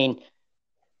 I mean,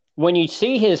 when you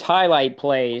see his highlight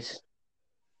plays,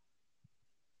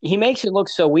 he makes it look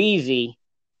so easy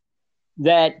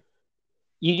that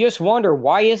you just wonder,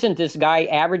 why isn't this guy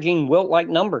averaging Wilt-like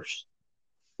numbers?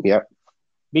 Yep.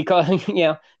 Because,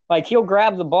 like he'll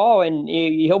grab the ball and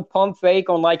he'll pump fake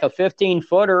on like a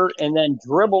 15-footer and then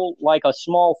dribble like a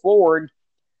small forward,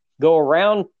 go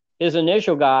around his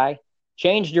initial guy,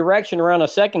 change direction around a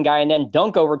second guy, and then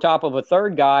dunk over top of a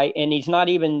third guy. And he's not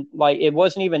even like, it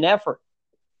wasn't even effort.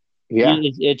 Yeah.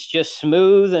 It's just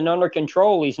smooth and under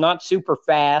control. He's not super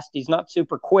fast. He's not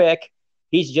super quick.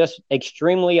 He's just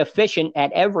extremely efficient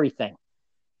at everything.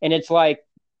 And it's like,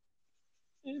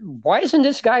 why isn't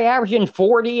this guy averaging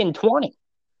 40 and 20?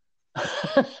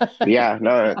 Yeah,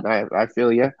 no, I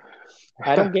feel you.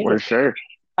 I don't get it. For sure.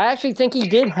 I actually think he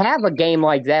did have a game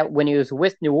like that when he was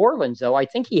with New Orleans, though. I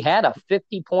think he had a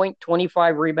 50-point,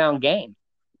 25-rebound game.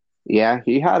 Yeah,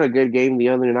 he had a good game the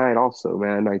other night also,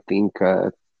 man. I think,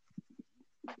 I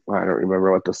don't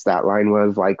remember what the stat line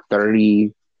was, like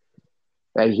 30.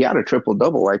 He had a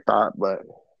triple-double, I thought, but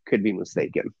could be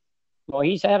mistaken. Well,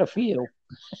 he's had a few.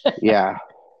 Yeah,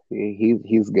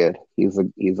 he's good. He's a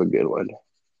good one.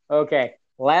 Okay,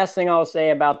 last thing I'll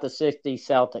say about the 60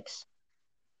 Celtics.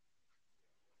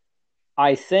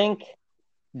 I think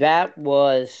that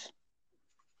was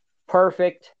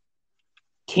perfect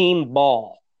team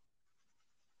ball.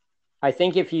 I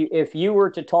think if you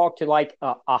were to talk to like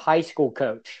a high school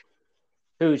coach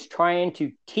who's trying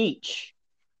to teach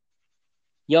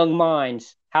young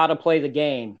minds how to play the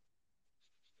game,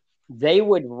 they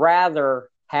would rather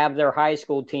have their high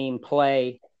school team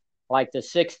play like the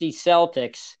 60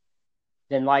 Celtics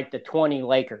than like the 20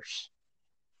 Lakers.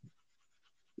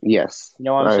 Yes. You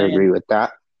know what I'm saying? I agree with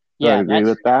that. Yeah, I agree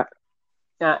with that.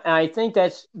 I think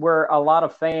that's where a lot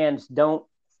of fans don't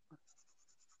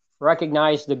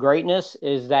recognize the greatness,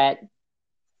 is that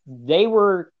they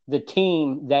were the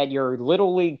team that your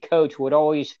little league coach would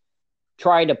always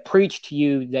try to preach to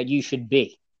you that you should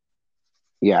be.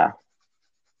 Yeah.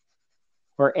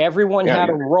 Where everyone had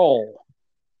a role.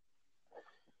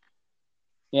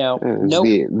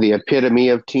 The epitome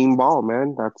of team ball,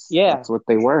 man. That's what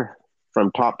they were,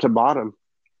 from top to bottom.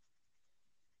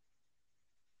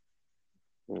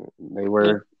 They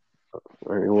were,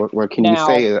 what can you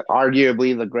say?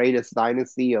 Arguably the greatest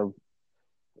dynasty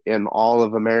in all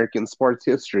of American sports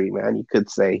history, man. You could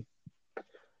say.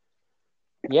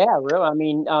 Yeah,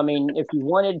 really. I mean, if you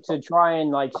wanted to try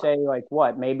and say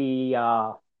maybe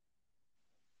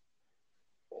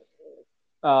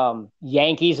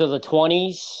Yankees of the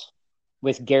 20s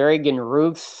with Gehrig and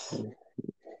Ruth,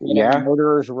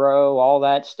 Murderers Row, all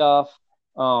that stuff.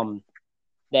 The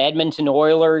Edmonton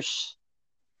Oilers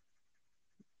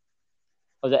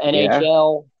of the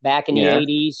NHL back in the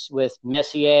 80s with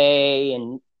Messier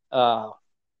and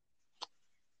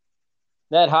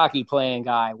that hockey playing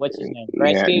guy. What's his name?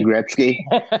 Gretzky?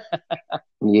 Yeah, Gretzky.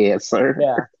 Yes, sir.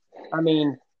 Yeah. I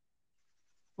mean,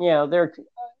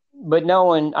 but no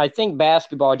one, I think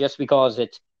basketball, just because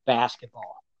it's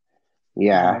basketball, you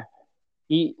Yeah.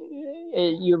 know,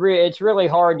 it's really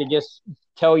hard to just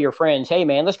tell your friends, hey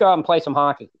man, let's go out and play some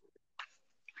hockey.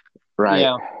 You Right.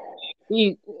 know,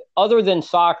 e- other than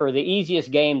soccer, the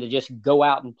easiest game to just go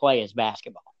out and play is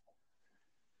basketball.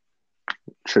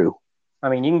 True. I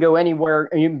mean, you can go anywhere.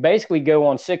 You can basically go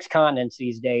on 6 continents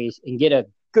these days and get a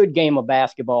good game of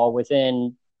basketball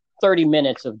within 30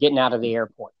 minutes of getting out of the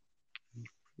airport.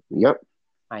 Yep.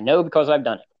 I know because I've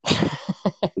done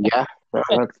it. Yeah.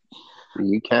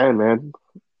 You can, man.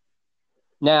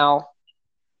 Now,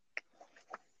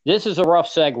 this is a rough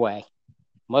segue.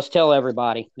 Must tell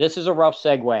everybody, this is a rough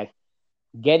segue.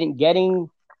 Getting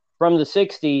from the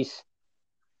 60s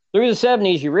through the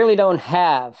 70s, you really don't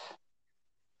have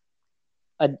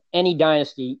any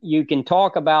dynasty. You can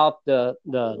talk about the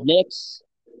Knicks,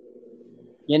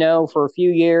 for a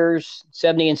few years,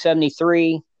 70 and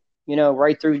 73,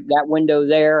 right through that window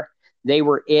there. They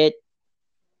were it.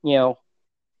 You know,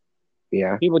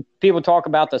 Yeah. people talk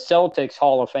about the Celtics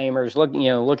Hall of Famers.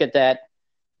 Look at that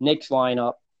Knicks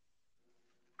lineup.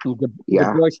 The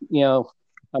Yeah. Bush,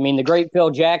 the great Phil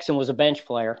Jackson was a bench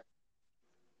player.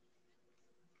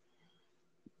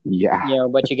 Yeah.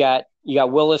 But you got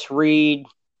Willis Reed,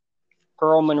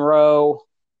 Pearl Monroe,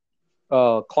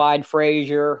 Clyde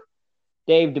Frazier,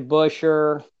 Dave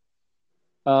DeBusschere.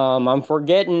 I'm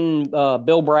forgetting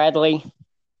Bill Bradley.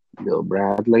 Bill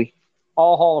Bradley.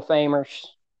 All Hall of Famers.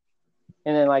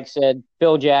 And then, like I said,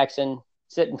 Phil Jackson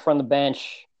sitting from the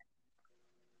bench,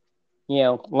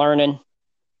 learning.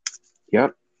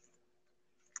 Yep.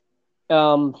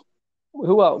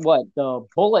 What? The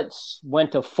Bullets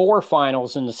went to 4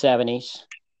 finals in the 70s,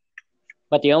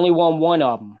 but they only won one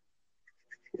of them.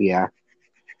 Yeah.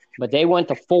 But they went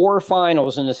to 4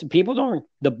 finals in this. People don't.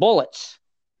 The Bullets,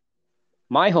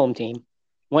 my home team,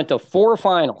 went to 4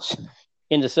 finals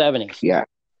in the 70s. Yeah.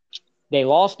 They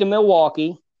lost to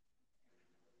Milwaukee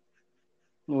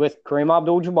with Kareem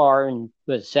Abdul-Jabbar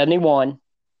in 71.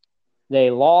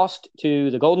 They lost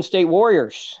to the Golden State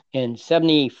Warriors in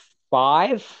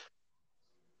 75.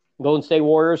 Golden State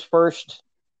Warriors' first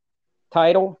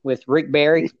title with Rick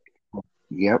Barry.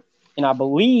 Yep. And I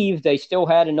believe they still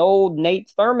had an old Nate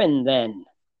Thurman then.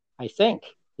 I think.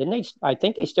 Didn't they? I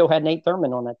think they still had Nate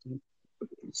Thurman on that team.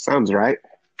 Sounds right.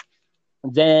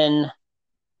 Then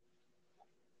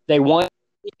they won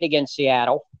against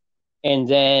Seattle, and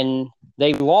then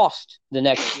they lost the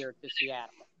next year to Seattle.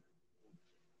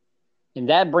 And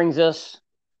that brings us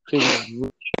to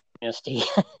the dynasty.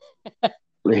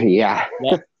 Yeah.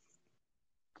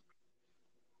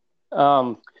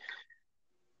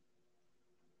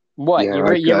 What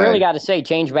Yeah, you really got to say?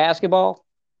 Change basketball.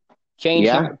 Change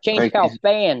how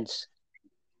fans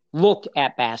looked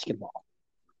at basketball.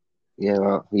 Yeah,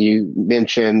 well, you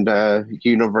mentioned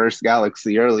Universe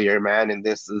Galaxy earlier, man, and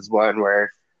this is one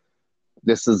where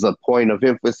this is a point of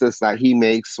emphasis that he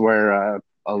makes where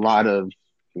a lot of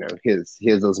his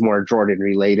is more Jordan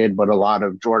related, but a lot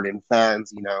of Jordan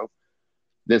fans,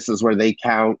 this is where they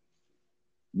count.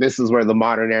 This is where the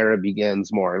modern era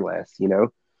begins, more or less,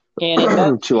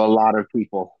 and to a lot of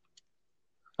people.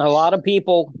 A lot of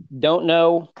people don't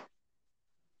know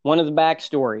one of the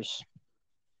backstories.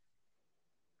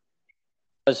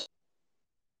 Was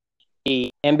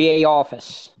the NBA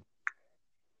office,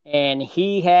 and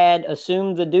he had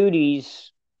assumed the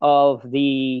duties of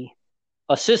the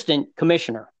assistant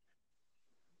commissioner.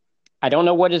 I don't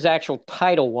know what his actual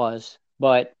title was,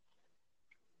 but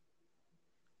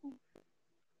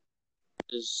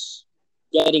is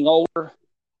getting older.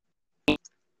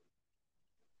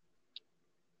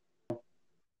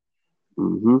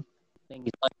 Mm-hmm.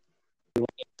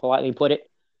 Politely put it.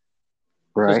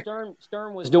 Right. So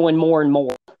Stern was doing more and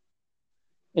more.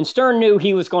 And Stern knew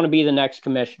he was going to be the next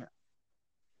commissioner.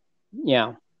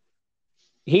 Yeah.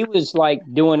 He was like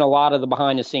doing a lot of the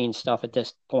behind the scenes stuff at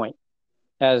this point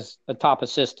as a top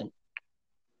assistant.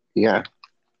 Yeah.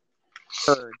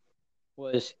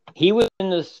 He was in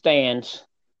the stands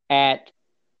at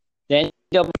the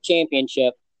NCAA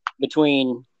championship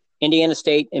between Indiana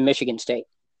State and Michigan State.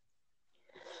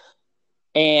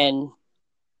 And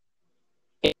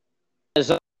I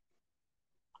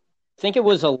think it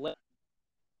was was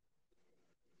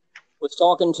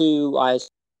talking to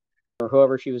or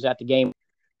whoever she was at the game.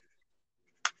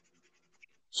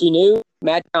 She knew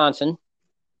Matt Johnson,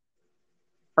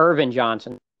 Irvin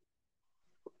Johnson,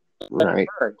 right?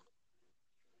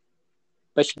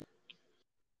 But she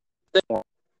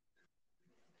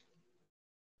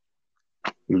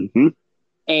mm-hmm.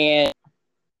 And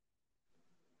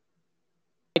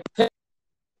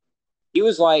he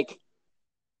was like,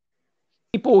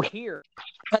 people here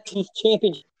at these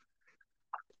championship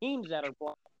teams that are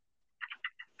playing,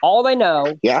 all they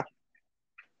know, Yeah.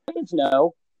 kids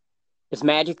know, is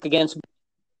Magic against.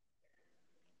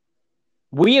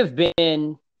 We have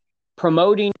been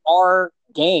promoting our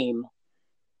game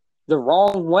the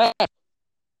wrong way.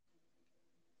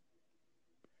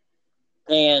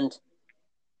 And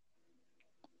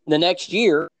the next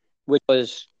year, which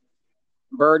was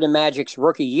Bird and Magic's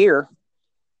rookie year,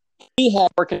 he had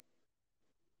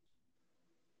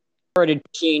started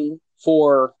pushing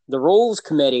for the rules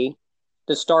committee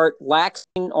to start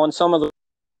laxing on some of the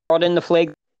brought in the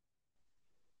flag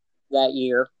that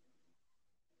year.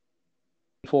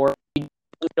 Before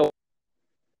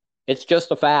it's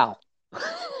just a foul.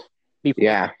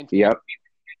 Yeah. Yep.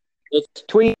 It's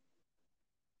tweet.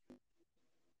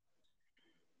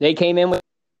 They came in with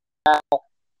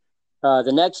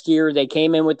the next year. They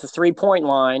came in with the 3-point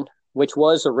line, which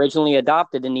was originally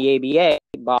adopted in the ABA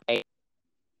by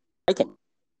Aiken.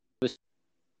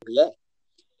 Yeah.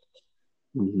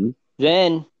 Mm-hmm.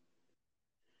 Then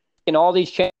in all these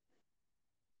changes,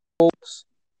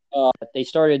 they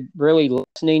started really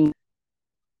listening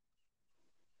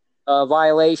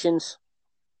violations.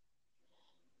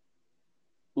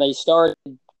 They started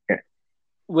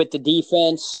with the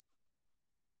defense.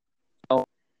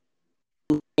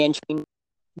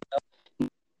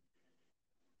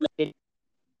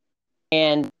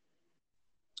 And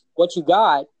what you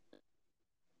got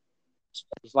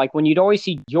is like when you'd always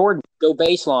see Jordan go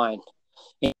baseline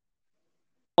and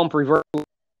pump reverse,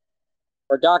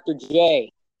 or Dr.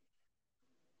 J.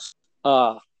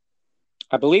 I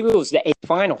believe it was the 8th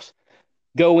finals.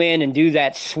 Go in and do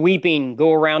that sweeping,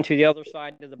 go around to the other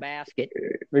side of the basket,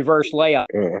 reverse layup.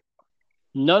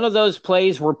 None of those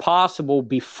plays were possible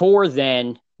before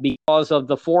then because of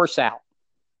the force out.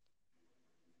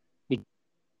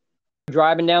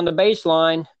 Driving down the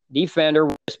baseline, defender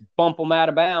would just bump them out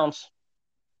of bounds.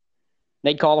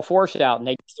 They'd call a force out, and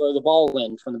they'd throw the ball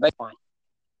in from the baseline.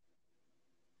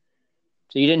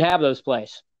 So you didn't have those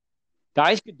plays.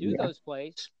 Guys could do those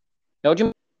plays.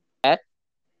 Belgium,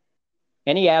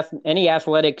 any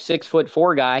athletic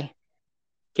 6'4" guy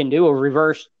can do a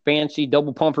reverse fancy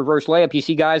double pump reverse layup. You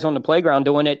see guys on the playground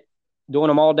doing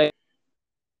them all day.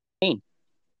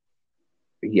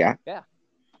 Yeah.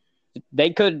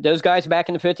 They could. Those guys back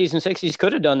in the 50s and 60s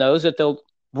could have done those if the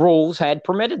rules had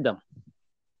permitted them.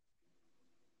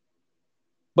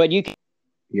 But you can.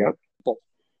 Yep.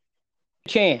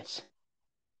 Chance.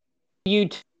 You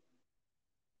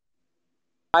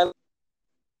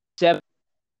 7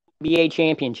 NBA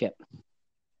championship.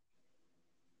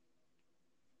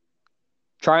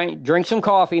 Drink some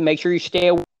coffee. Make sure you stay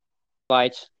away from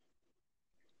lights.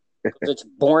 It's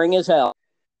boring as hell.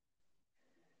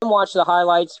 Watch the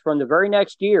highlights from the very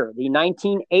next year, the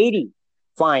 1980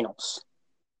 finals.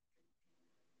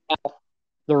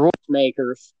 The rules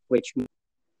makers, which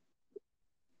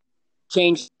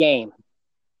changed the game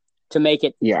to make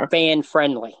it fan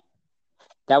friendly.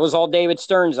 That was all David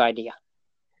Stern's idea.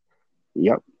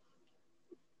 Yep.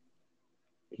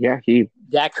 Yeah,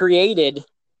 that created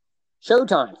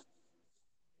Showtime.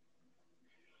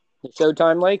 The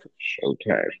Showtime Lakers.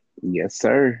 Showtime. Yes,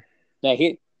 sir. Now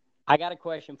I got a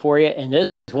question for you, and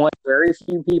this is one of very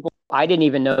few people. I didn't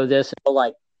even know this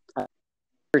until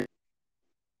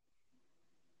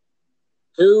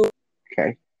who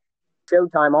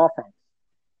Showtime offense.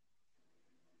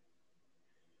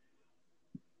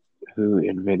 Who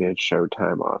invented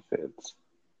Showtime offense?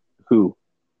 Who?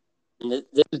 And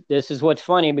this is what's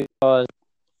funny because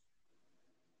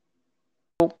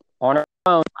on our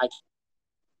phone, I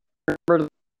can't remember,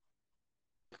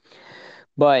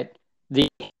 but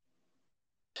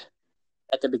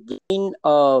at the beginning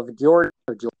of Jordan's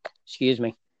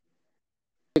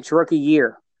rookie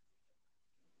year,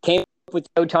 came up with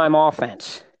Showtime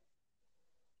offense.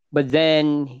 But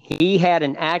then he had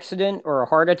an accident or a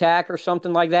heart attack or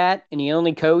something like that, and he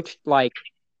only coached like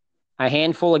a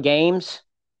handful of games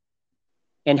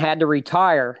and had to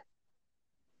retire.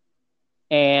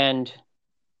 And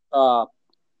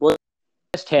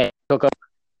Westhead took over.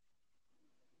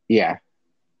 Yeah.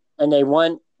 And they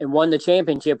won the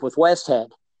championship with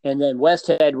Westhead. And then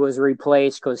Westhead was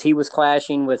replaced because he was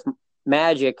clashing with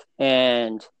Magic,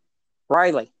 and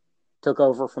Riley took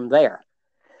over from there.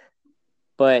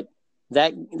 But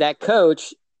that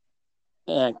coach,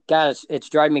 and God, it's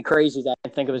driving me crazy that I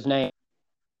can't think of his name.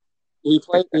 He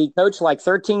coached like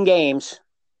 13 games.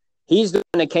 He's the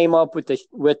one that came up with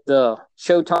the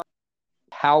Showtime,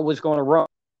 how it was going to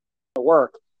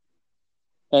work.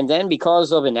 And then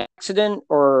because of an accident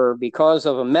or because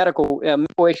of a medical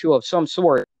issue of some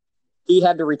sort, he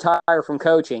had to retire from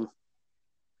coaching.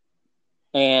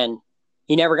 and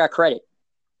he never got credit.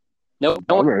 No one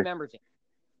Bummer. remembers him.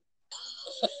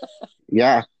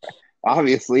 Yeah,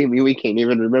 obviously, I mean, we can't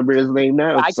even remember his name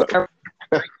now. I So, can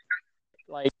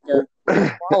like a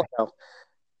while ago.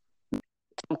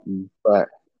 but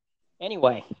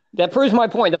Anyway, that proves my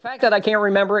point. The fact that I can't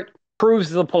remember it proves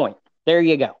the point. There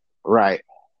you go. right,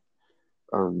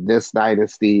 this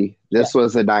dynasty, this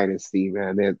was a dynasty,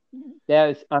 man. It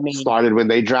I mean, started when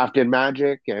they drafted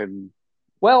Magic, and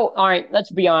well, all right.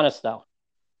 Let's be honest though.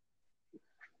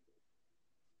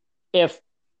 If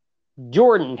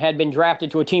Jordan had been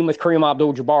drafted to a team with Kareem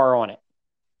Abdul-Jabbar on it,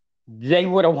 they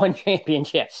would have won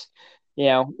championships. You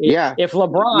know, yeah, if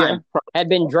LeBron yeah, had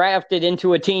been drafted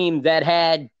into a team that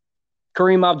had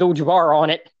Kareem Abdul-Jabbar on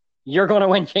it, you're going to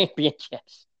win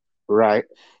championships. right,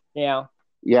 Yeah.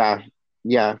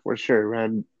 yeah, for sure,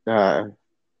 man.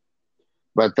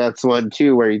 But that's one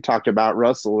too where you talked about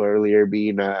Russell earlier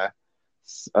being a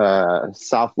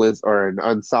selfless or an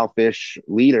unselfish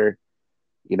leader.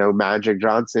 You know, Magic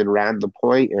Johnson ran the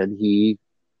point, and he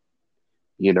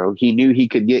knew he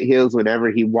could get his whenever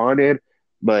he wanted,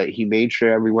 but he made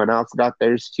sure everyone else got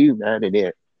theirs too, man. And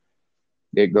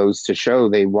it goes to show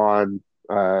they won.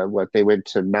 What they went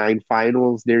to 9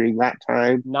 finals during that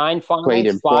time. 9 Played finals,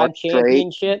 in 4 5 straight,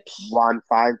 championships. won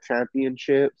 5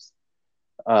 championships.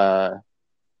 Uh,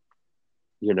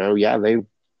 yeah, they.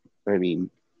 I mean,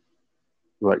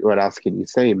 what else can you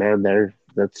say, man?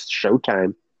 That's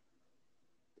showtime.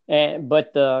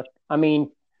 But I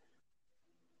mean,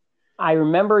 I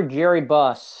remember Jerry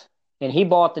Buss, and he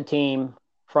bought the team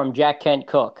from Jack Kent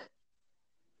Cooke.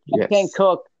 Jack Kent Yes.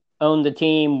 Cooke owned the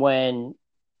team when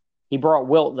he brought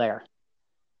Wilt there.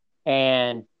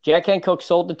 And Jack Kent Cooke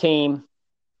sold the team.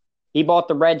 He bought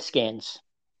the Redskins,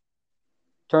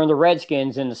 turned the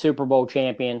Redskins into Super Bowl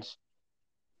champions.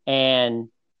 And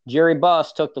Jerry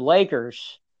Buss took the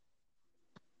Lakers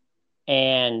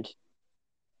and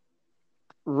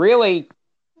really,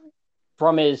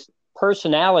 from his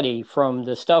personality, from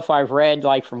the stuff I've read,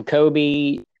 like from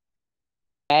Kobe,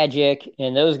 Magic,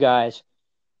 and those guys,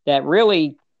 that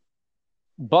really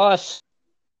Buss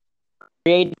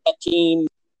created that team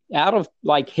out of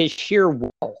like his sheer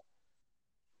will.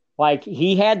 Like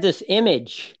he had this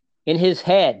image in his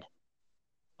head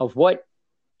of what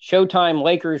Showtime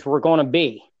Lakers were going to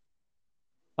be.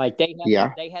 Like they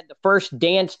had the first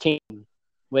dance team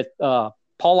with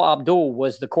Paula Abdul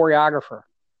was the choreographer.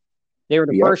 They were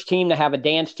the first team to have a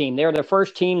dance team. They were the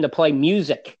first team to play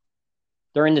music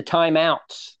during the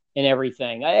timeouts and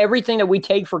everything. Everything that we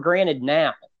take for granted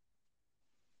now.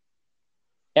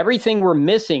 Everything we're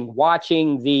missing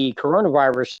watching the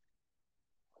coronavirus,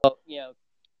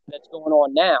 that's going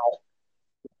on now.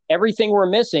 Everything we're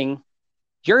missing,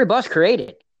 Jerry Buss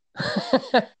created.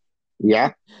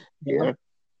 Yeah.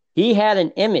 He had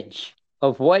an image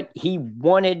of what he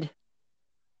wanted.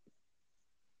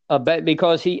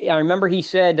 Because I remember he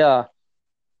said,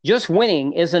 just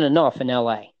winning isn't enough in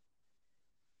LA.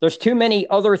 There's too many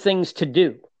other things to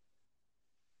do.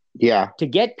 Yeah. To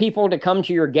get people to come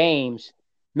to your games.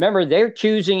 Remember, they're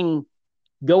choosing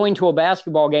going to a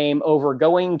basketball game over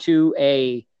going to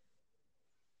a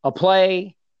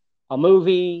play, a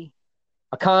movie,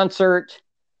 a concert.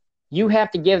 You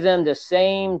have to give them the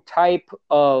same type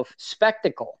of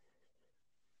spectacle.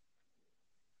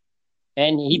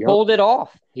 And he pulled it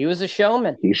off. He was a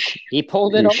showman. He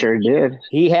pulled it off. He sure did.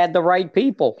 He had the right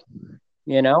people,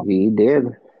 He did.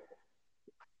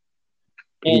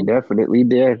 He definitely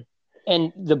did.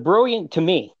 And the brilliant, to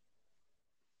me,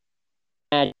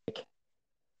 Magic,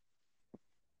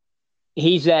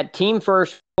 he's that team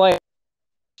first player,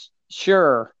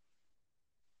 sure,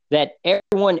 that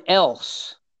everyone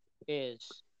else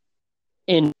is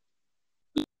in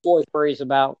worries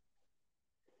about.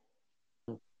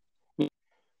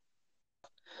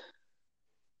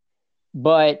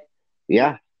 But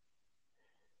yeah,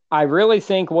 I really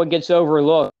think what gets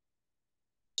overlooked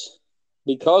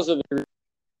because of the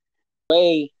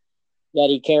way that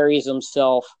he carries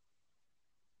himself,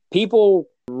 people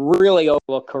really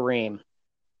overlook Kareem.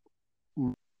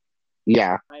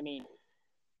 Yeah. I mean,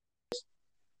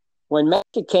 when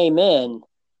Magic came in,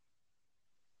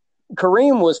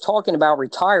 Kareem was talking about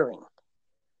retiring.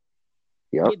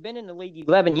 Yep. He had been in the league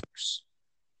 11 years.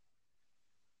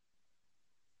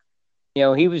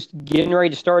 He was getting ready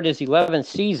to start his 11th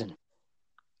season.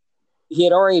 He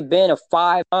had already been a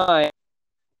 5-time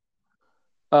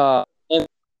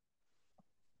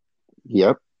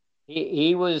Yep.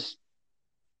 He was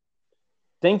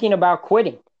thinking about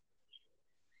quitting.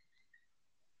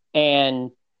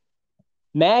 And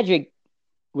Magic,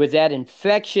 with that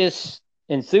infectious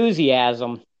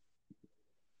enthusiasm,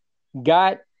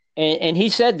 got and he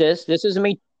said this. This isn't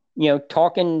me,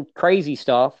 talking crazy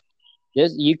stuff.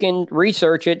 This, you can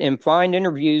research it and find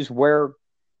interviews where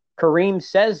Kareem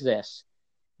says this,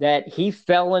 that he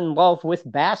fell in love with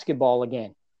basketball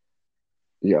again.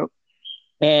 Yep.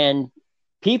 And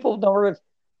people don't.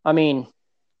 I mean,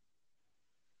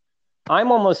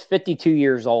 I'm almost 52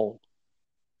 years old.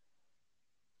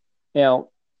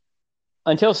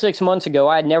 Until 6 months ago,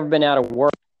 I had never been out of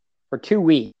work for 2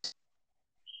 weeks.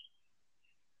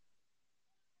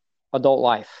 Adult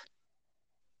life.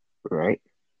 Right.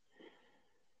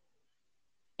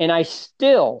 And I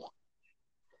still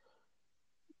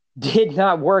did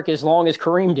not work as long as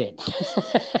Kareem did.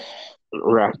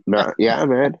 Right. No, yeah,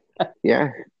 man. Yeah.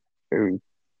 And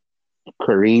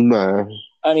Kareem,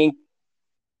 I mean,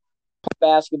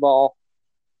 basketball,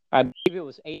 I believe it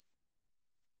was 8.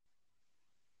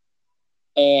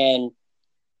 And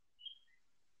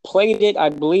played it, I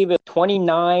believe,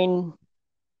 29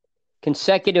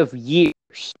 consecutive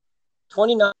years,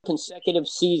 29 consecutive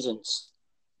seasons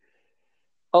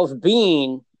of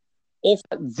being, if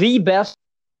not the best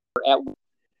at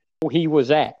where he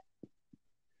was at.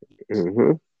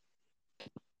 mm-hmm.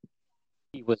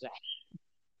 He was at.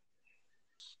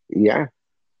 Yeah.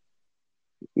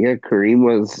 Yeah, Kareem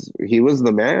was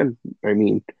the man. I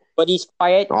mean, but he's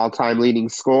quiet. All-time leading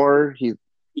scorer. He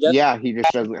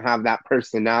just doesn't have that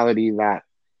personality that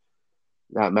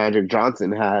Magic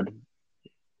Johnson had.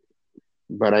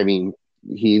 But I mean,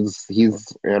 he's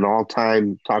an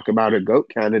all-time, talk about a GOAT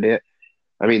candidate.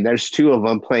 I mean, there's two of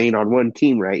them playing on one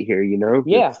team right here,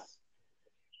 Yeah.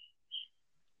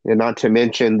 And not to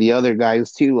mention the other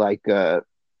guys too, like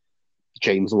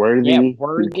James Worthy,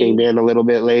 who came in a little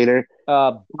bit later.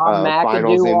 Bob McAdoo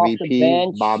Finals off the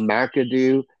bench. Bob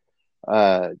McAdoo,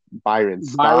 Byron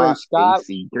Scott,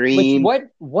 AC Green.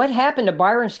 What happened to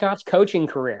Byron Scott's coaching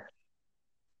career?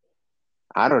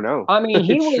 I don't know. I mean,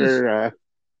 he was.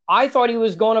 I thought he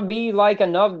was going to be like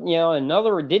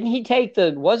another. Didn't he take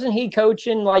wasn't he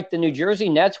coaching like the New Jersey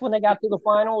Nets when they got to the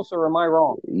finals, or am I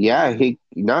wrong? Yeah, he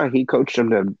coached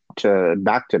them to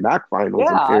back-to-back finals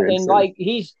appearances.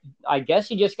 And I guess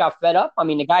he just got fed up. I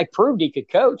mean, the guy proved he could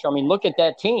coach. I mean, look at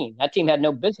that team. That team had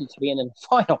no business being in the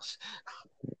finals.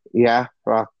 Yeah,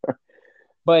 well,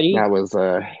 but that was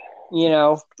a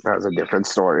different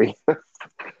story.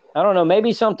 I don't know.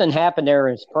 Maybe something happened there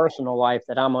in his personal life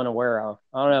that I'm unaware of.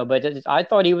 I don't know. But I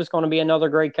thought he was going to be another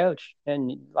great coach.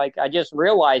 And I just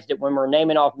realized it when we're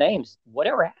naming off names.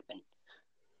 Whatever happened?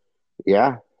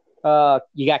 Yeah.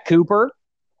 You got Cooper.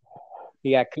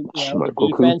 You got Michael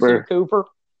defensive Cooper.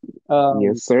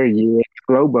 Yes, sir. You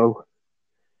Globo.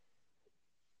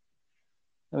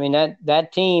 I mean,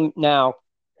 that team, now,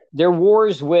 their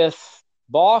wars with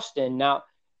Boston. Now,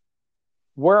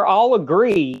 we're all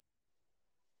agree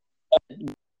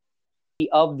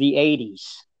of the 80s,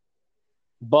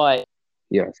 but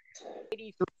yes,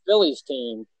 83 Phillies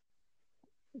team,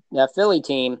 that Philly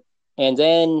team, and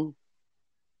then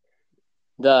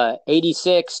the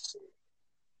 86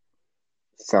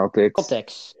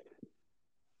 Celtics.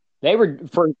 They were,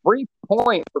 for a brief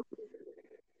point,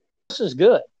 this is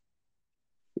good.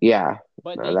 Yeah,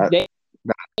 but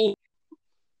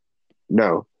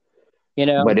no,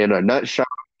 But in a nutshell,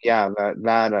 yeah,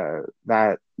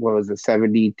 that what was it,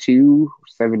 72,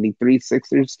 73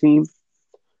 Sixers team?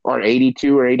 Or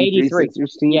 82 or 83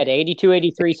 Sixers team? Yeah, the 82,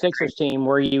 83 Sixers team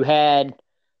where you had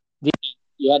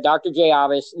Dr. J,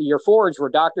 obvious. Your forwards were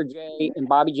Dr. J and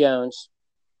Bobby Jones,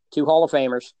 two Hall of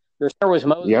Famers. Your center was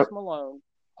Moses Malone,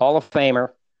 Hall of Famer.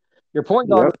 Your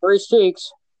point guard, Bruce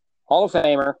Cheeks, Hall of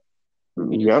Famer.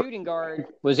 And your shooting guard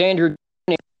was Andrew,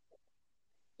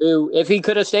 who, if he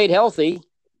could have stayed healthy,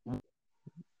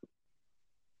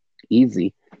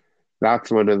 easy.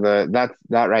 That's one of that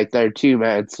right there too,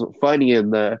 man. It's funny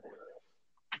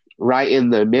right in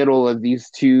the middle of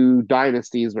these two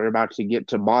dynasties. We're about to get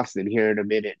to Boston here in a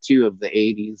minute too. Of the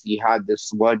 80s, you had this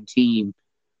one team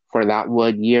for that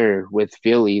 1 year with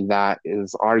Philly that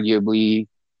is arguably,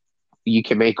 you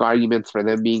can make arguments for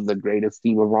them being the greatest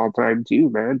team of all time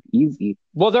too, man. Easy.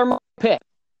 Well, they're my pick.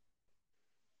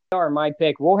 They are my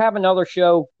pick. We'll have another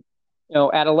show,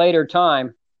 at a later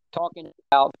time, talking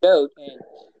about GOAT, and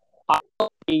I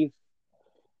believe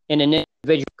in an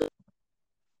individual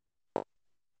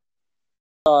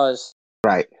because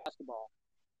basketball,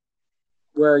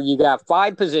 where you got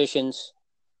 5 positions,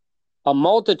 a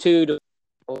multitude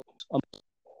of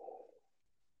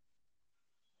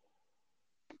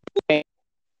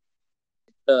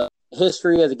the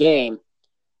history of the game.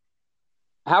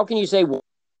 How can you say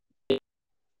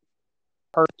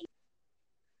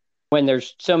when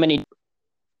there's so many?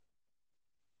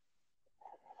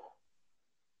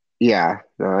 Yeah,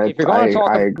 no, If you're going to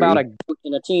talk I about a agree. GOAT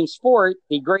in a team sport,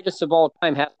 the greatest of all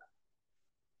time has.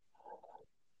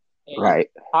 And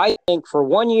Right. I think for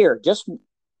 1 year, just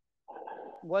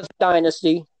was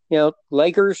dynasty.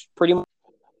 Lakers pretty much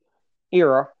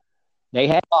era. They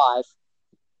had five,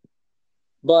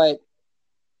 but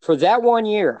for that 1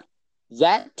 year,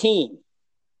 that team,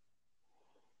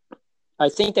 I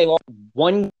think they lost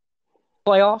one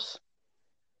playoffs.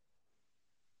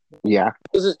 Yeah.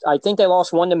 I think they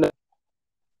lost one to.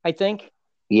 I think.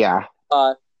 Yeah.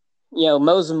 Uh,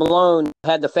 Moses Malone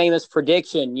had the famous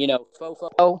prediction.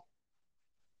 Fofo.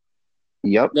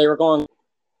 Yep. They were going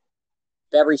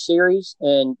every series,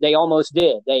 and they almost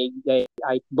did.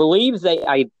 I believe they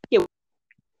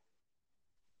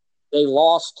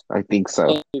lost I think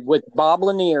so. with Bob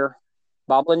Lanier.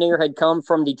 Bob Lanier had come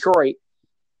from Detroit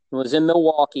and was in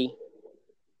Milwaukee,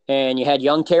 and you had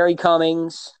young Terry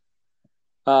Cummings,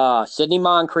 Sidney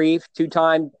Moncrief,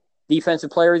 two-time Defensive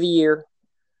Player of the Year.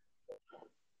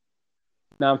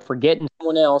 Now I'm forgetting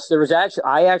someone else.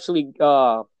 I actually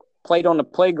played on the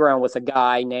playground with a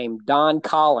guy named Don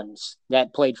Collins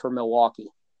that played for Milwaukee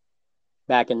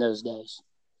back in those days.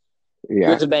 He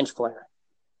Yeah. was a bench player,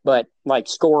 but like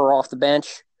scorer off the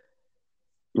bench.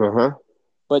 Uh-huh.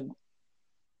 But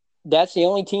that's the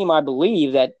only team I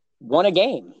believe that won a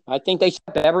game. I think they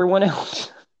swept everyone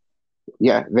else.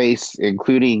 Yeah,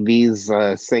 including these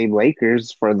same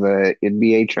Lakers for the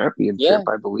NBA Yeah, championship,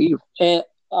 I believe. and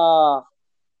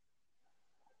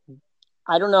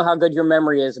I don't know how good your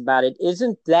memory is about it.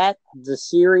 Isn't that the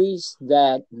series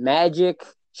that Magic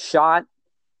shot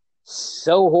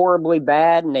so horribly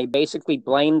bad, and they basically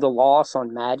blamed the loss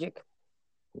on Magic?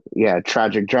 Yeah,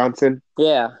 Tragic Johnson.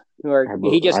 Yeah, where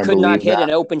he just I could not believe hit that.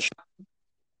 an open shot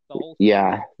the whole series.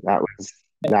 Yeah,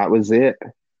 that was it.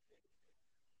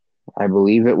 I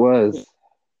believe it was.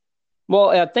 Well,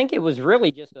 I think it was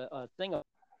really just a thing of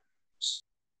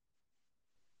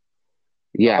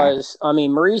Yeah. because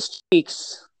Maurice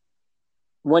Cheeks,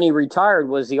 when he retired,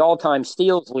 was the all-time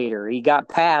steals leader. He got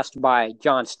passed by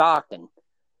John Stockton,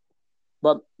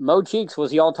 but Mo Cheeks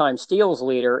was the all-time steals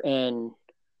leader, and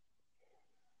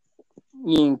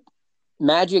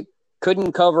Magic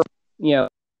couldn't cover,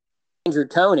 Andrew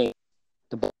Toney,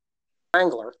 the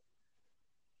Wrangler.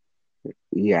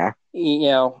 Yeah.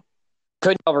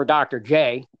 Couldn't cover Dr.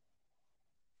 J.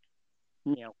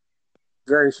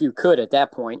 Very few could at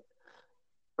that point.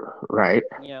 Right.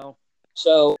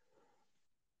 So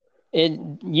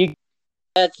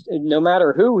that's no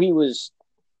matter who he was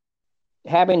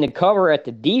having to cover at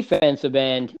the defensive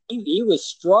end, he was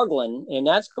struggling, and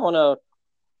that's going to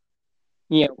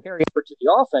carry over to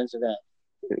the offensive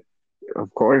end.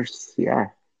 Of course, yeah.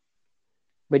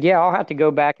 But yeah, I'll have to go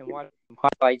back and watch some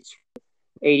highlights from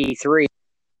 '83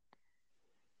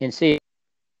 and see.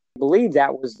 I believe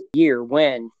that was the year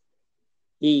when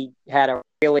he had a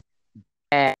really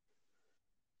bad.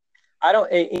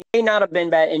 It may not have been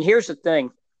bad. And here's the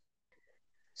thing: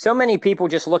 so many people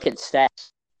just look at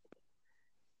stats,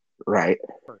 right,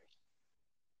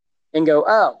 and go,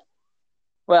 "Oh,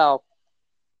 well,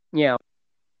 he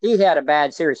had a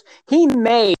bad series. He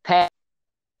may have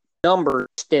numbers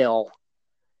still,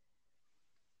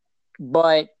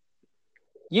 but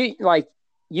you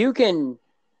can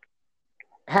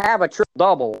have a triple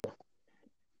double,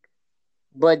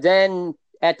 but then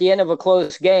at the end of a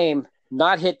close game,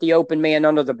 not hit the open man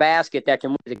under the basket that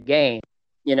can win the game.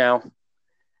 Yep.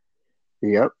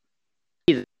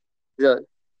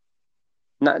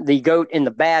 Not the goat in the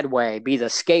bad way, be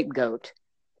the scapegoat,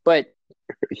 but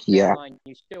yeah,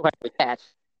 you still have the catch.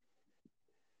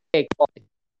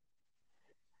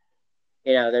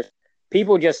 There's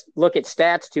people just look at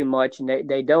stats too much, and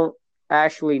they don't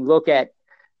actually look at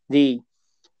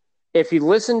if you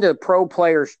listen to pro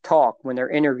players talk when they're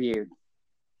interviewed,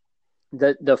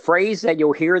 the phrase that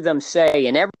you'll hear them say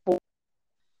in every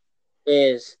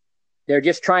is they're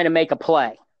just trying to make a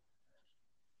play.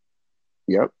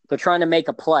 Yep. They're trying to make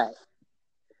a play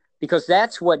because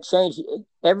that's what changed.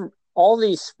 All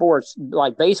these sports,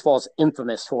 like baseball, is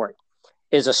infamous for it,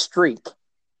 is a streak.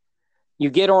 You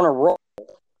get on a roll,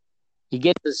 you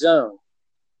get the zone,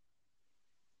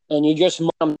 and you just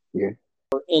yeah.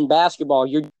 In basketball,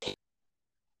 you're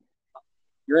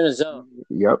in a zone.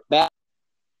 Yep.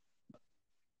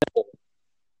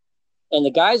 And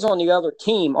the guys on the other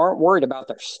team aren't worried about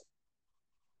their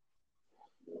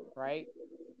right.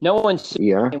 No one's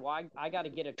saying, well, I got to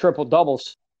get a triple double.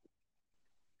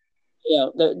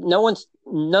 None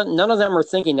of them are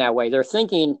thinking that way. They're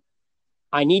thinking,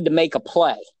 I need to make a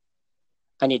play.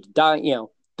 I need to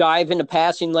dive into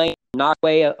passing lane, knock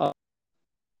away a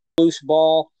loose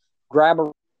ball, grab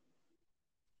a.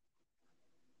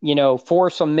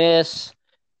 force a miss,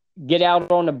 get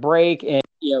out on the break, and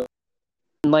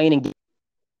lane and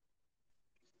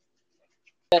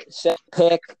get set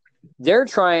pick. They're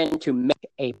trying to make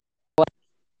a play.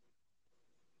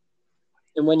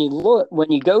 And when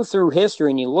you go through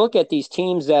history and you look at these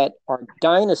teams that are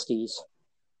dynasties,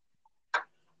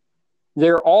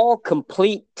 they're all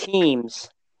complete teams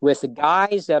with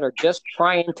guys that are just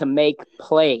trying to make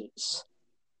plays.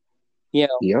 Yep.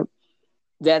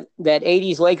 That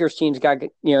 80s Lakers team's got,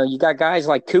 you got guys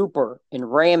like Cooper and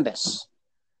Rambis,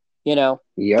 Yep.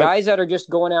 guys that are just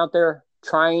going out there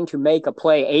trying to make a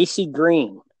play. AC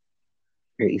Green,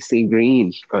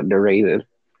 underrated.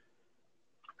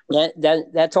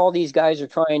 That's all these guys are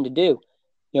trying to do.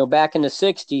 Back in the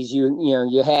 60s,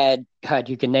 you had, God,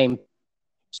 you can name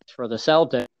for the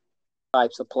Celtics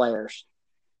types of players.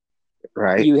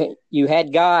 Right. You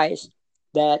had guys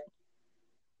that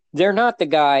they're not the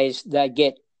guys that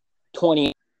get 20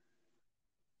 every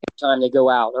time they go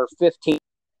out or 15.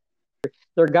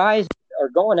 They're guys that are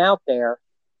going out there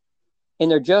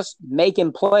and they're just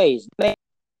making plays.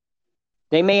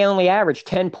 They may only average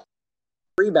 10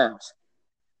 rebounds.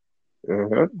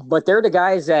 But they're the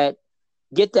guys that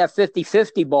get that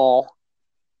 50-50 ball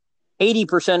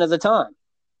 80% of the time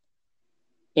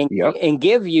and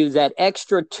give you that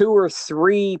extra 2 or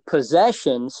 3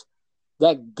 possessions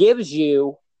that gives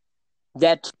you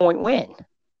that point win.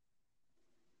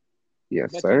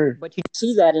 Yes, sir. But you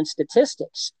see that in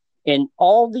statistics. And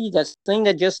the thing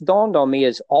that just dawned on me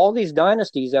is all these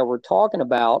dynasties that we're talking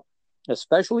about,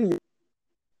 especially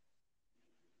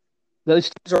those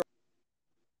teams are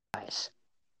guys.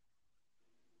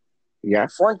 Yeah.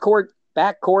 Front court,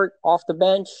 back court, off the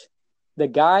bench, the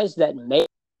guys that make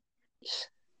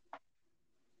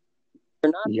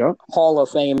they're not Hall of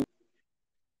Fame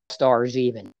stars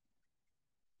even.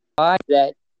 Guys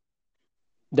that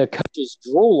the coaches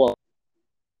drool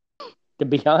on, to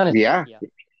be honest. Yeah.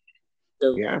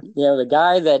 The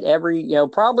guy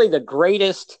that probably the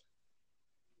greatest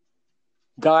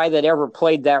guy that ever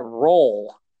played that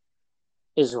role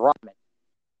is Rodman.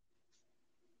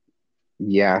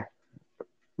 Yeah.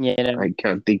 I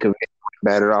can't think of it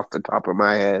better off the top of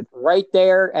my head. Right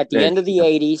there at the end of the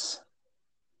 80s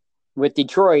with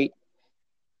Detroit,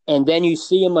 and then you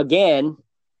see him again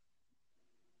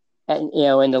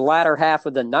in the latter half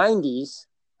of the 90s,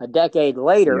 a decade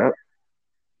later,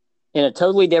 in a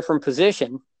totally different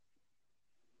position.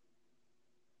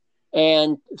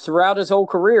 And throughout his whole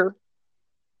career,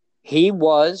 he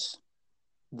was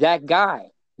that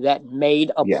guy that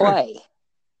made a play.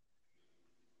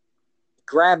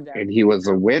 Grabbed that. And he was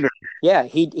a winner. Yeah,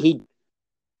 he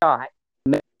got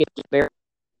it. It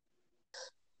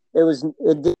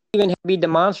didn't even have to be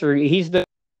demonstrative. He's the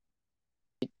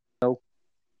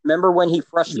remember when he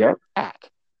frustrated back?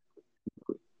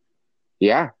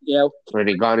 Yeah. When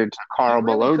he got into Karl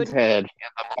Malone's head.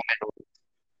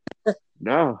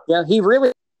 No. Yeah, he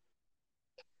really.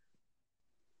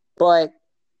 But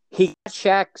he got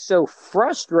Shaq so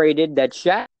frustrated that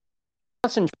Shaq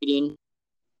concentrating,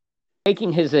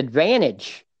 taking his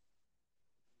advantage.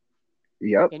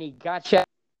 Yep. And he got Shaq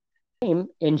game,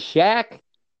 and Shaq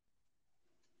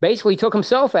basically took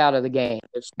himself out of the game.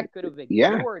 If Shaq could have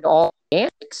ignored all the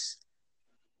antics,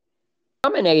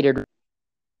 dominated.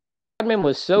 Rodman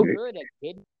was so good at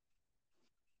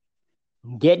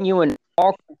getting you in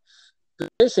all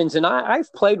positions, and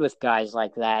I've played with guys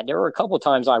like that. There were a couple of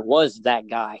times I was that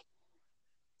guy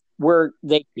where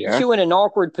they get you in an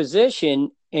awkward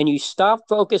position and you stop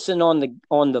focusing on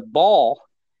the ball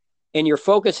and you're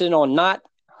focusing on not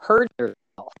hurting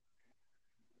yourself.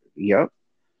 Yep.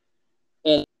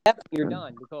 And after you're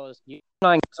done because you're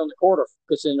not on the court or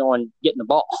focusing on getting the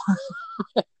ball.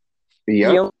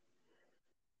 Yep.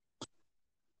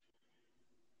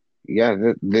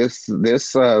 Yeah, this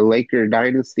Laker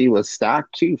dynasty was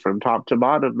stacked too from top to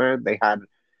bottom, man. They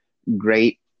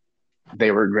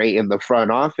were great in the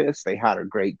front office. They had a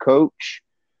great coach.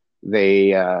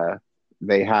 They had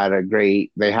a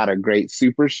great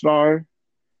superstar,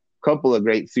 couple of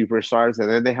great superstars, and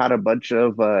then they had a bunch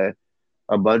of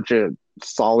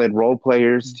solid role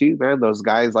players too, man. Those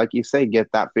guys, like you say, get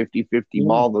that 50-50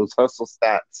 ball, those hustle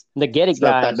stats. The get it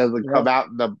stuff guys. That doesn't come out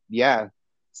in the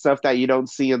stuff that you don't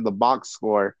see in the box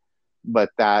score, but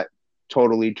that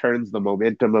totally turns the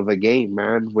momentum of a game,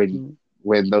 man, when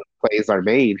those plays are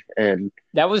made. And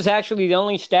that was actually the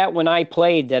only stat when I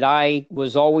played that I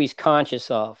was always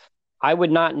conscious of. I would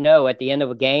not know at the end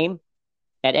of a game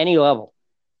at any level.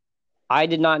 I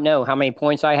did not know how many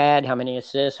points I had, how many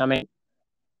assists, how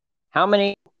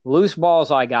many loose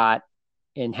balls I got,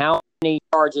 and how many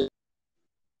charges.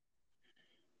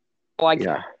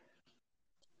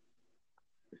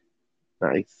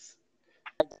 Nice.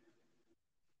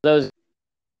 Those,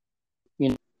 you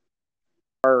know,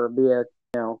 or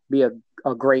be a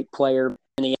great player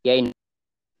in the NBA.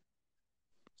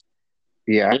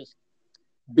 Yeah. Just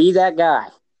be that guy.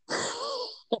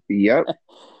 Yep.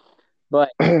 But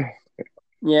that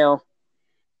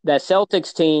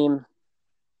Celtics team,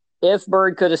 if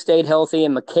Bird could have stayed healthy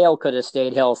and McHale could have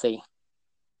stayed healthy,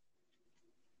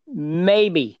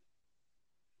 maybe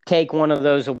take one of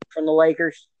those away from the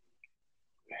Lakers.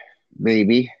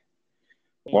 Maybe.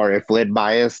 Or if Len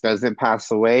Bias doesn't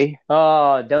pass away.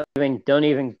 Oh, don't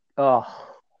even. Oh,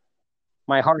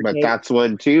 my heart. But that's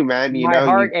one too, man. My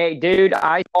heart, dude.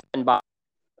 I saw Len Bias.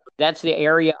 That's the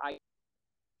area.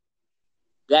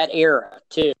 That era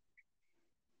too.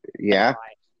 Yeah.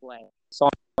 I saw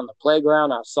him on the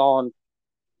playground. I saw him in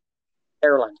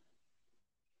Ireland.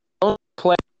 Don't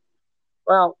play.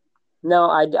 Well, no,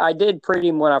 I did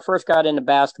when I first got into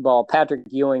basketball. Patrick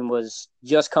Ewing was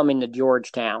just coming to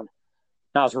Georgetown.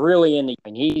 I was really into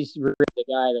him. He's really the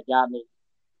guy that got me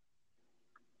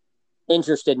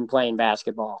interested in playing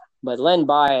basketball. But Len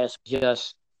Bias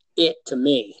just it to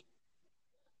me.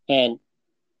 And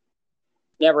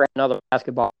never had another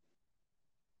basketball.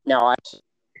 No,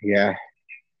 Yeah.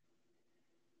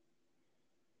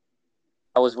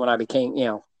 that was when I became,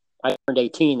 I turned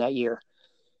 18 that year.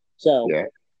 So, yeah.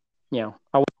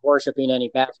 I wasn't worshiping any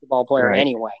basketball player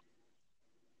anyway.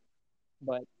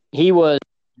 But he was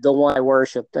the one I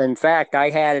worshipped. In fact, I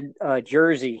had a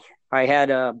jersey. I had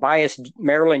a Bias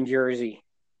Maryland jersey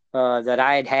that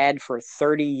I had for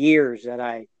 30 years that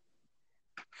I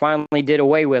finally did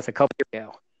away with a couple years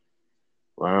ago.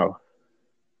 Wow.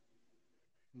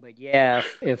 But yeah,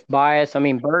 if Bias,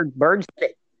 Bird said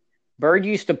it. Bird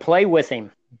used to play with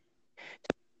him.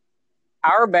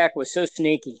 Auerbach was so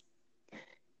sneaky.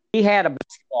 He had a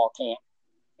basketball camp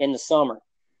in the summer.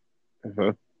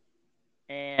 Uh-huh.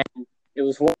 And it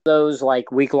was one of those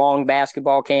like week-long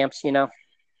basketball camps,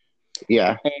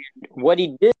 Yeah. And what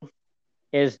he did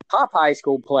is top high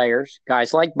school players,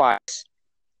 guys like Bias,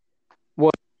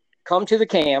 would come to the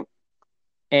camp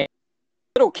and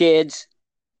little kids.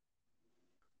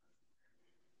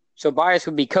 So Bias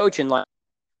would be coaching like.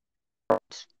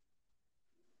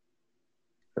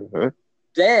 Uh-huh.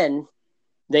 Then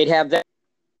they'd have that.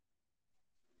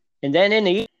 And then in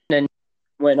the evening,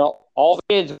 when all the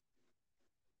kids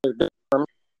were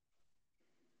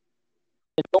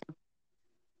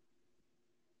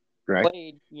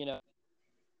played,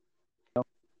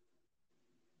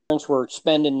 parents were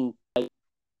spending like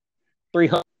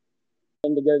 $300 to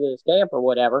go to this camp or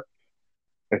whatever.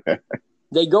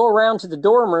 They go around to the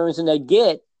dorm rooms and they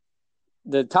get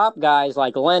the top guys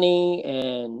like Lenny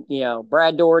and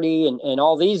Brad Daugherty and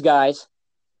all these guys,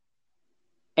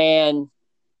 and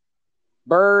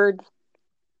Bird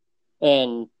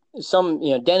and some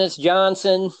Dennis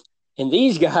Johnson and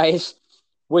these guys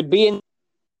would be in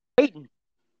waiting,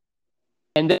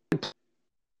 and then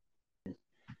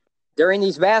during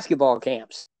these basketball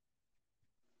camps.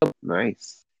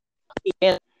 Nice.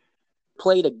 And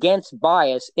played against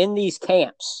Bias in these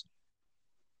camps,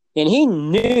 and he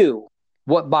knew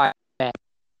what Bias meant.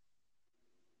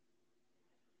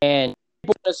 And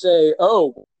people want to say,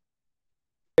 "Oh,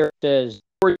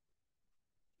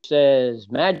 says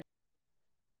Magic,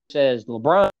 says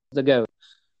LeBron the GOAT."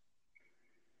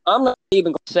 I'm not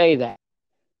even going to say that.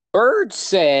 Bird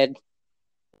said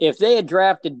if they had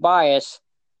drafted Bias,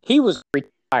 he was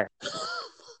retired.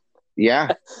 Yeah.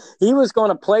 He was going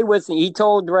to play with me. He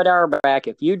told Red Auerbach,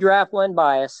 if you draft Len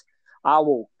Bias, I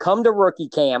will come to rookie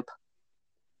camp.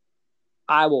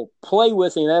 I will play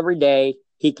with him every day.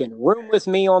 He can room with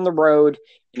me on the road.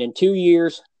 And in 2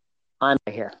 years, I'm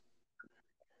here.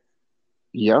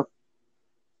 Yep.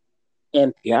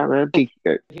 And yeah, man.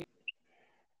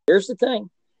 Here's the thing.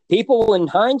 People in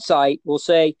hindsight will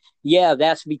say, yeah,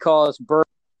 that's because Bird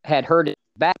had hurt his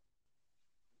back.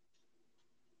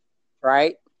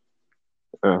 Right?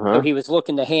 Uh-huh. So he was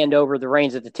looking to hand over the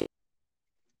reins of the team.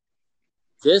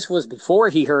 This was before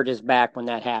he hurt his back when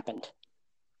that happened.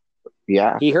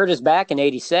 Yeah. He hurt his back in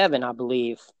 87, I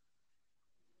believe.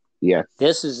 Yeah.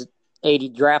 This is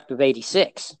draft of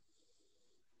 86.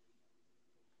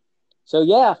 So,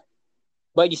 yeah.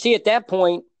 But you see, at that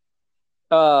point,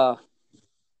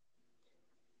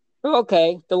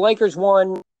 okay, the Lakers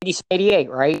won 88,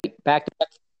 right? Back to back.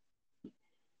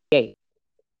 88.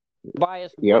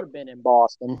 Bias would have been in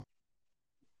Boston.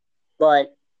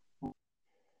 But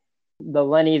the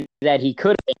Lenny that he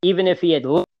could have, even if he had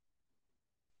looked,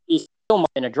 he still might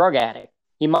have been a drug addict.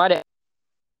 He might have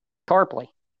Tarpley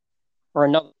or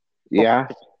another. Yeah.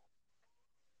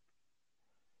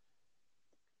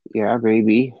 Yeah,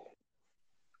 maybe.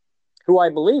 who I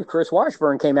believe Chris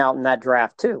Washburn came out in that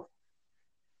draft too.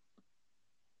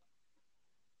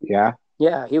 Yeah,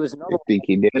 Yeah, he was another I think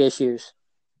he did. one of the issues.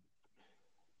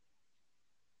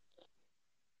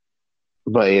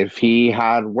 But if he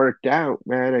had worked out,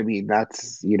 man, I mean,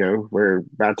 we're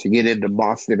about to get into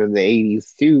Boston in the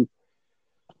 '80s too.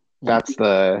 That's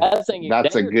the That thing,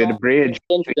 that's then a you're good talking bridge.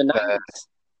 into the Uh, 90s.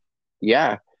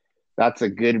 yeah, that's a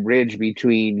good bridge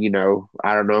between,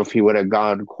 I don't know if he would have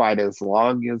gone quite as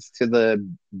long as to the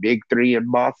big three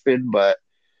in Boston, but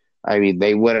I mean,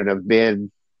 they wouldn't have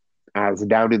been as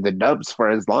down in the dumps for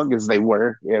as long as they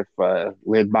were if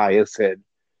Lynn Bias had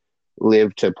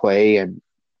lived to play and,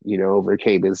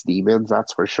 overcame his demons.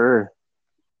 That's for sure.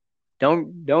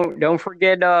 Don't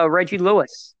forget Reggie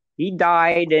Lewis. He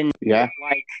died in Yeah,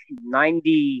 like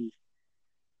 90.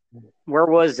 Where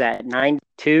was that?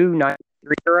 92,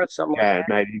 93 or something like yeah, that.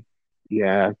 90.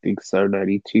 Yeah, I think so,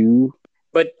 92.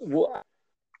 But wow,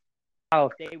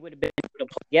 if they would have been able to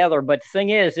play together. But the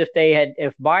thing is,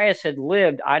 if Bias had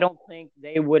lived, I don't think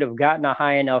they would have gotten a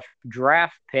high enough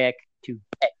draft pick to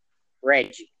get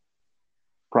Reggie.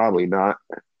 Probably not.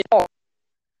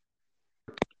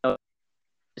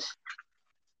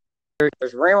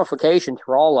 There's ramifications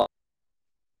for all of it.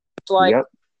 It's like Yep.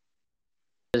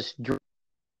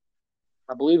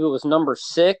 I believe it was number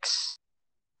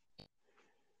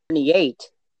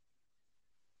 678.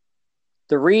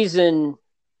 The reason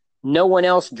no one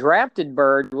else drafted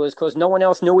Bird was because no one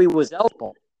else knew he was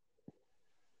eligible.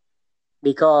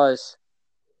 Because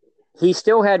he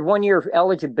still had 1 year of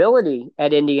eligibility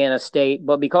at Indiana State,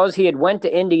 but because he had went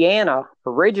to Indiana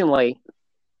originally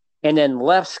and then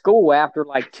left school after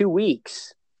like 2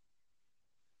 weeks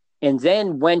and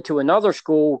then went to another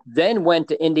school, then went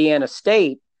to Indiana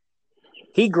State,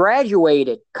 he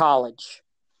graduated college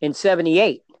in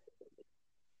 78.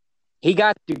 He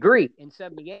got a degree in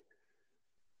 78.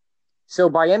 So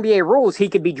by NBA rules, he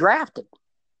could be drafted.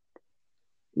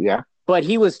 Yeah. But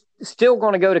he was still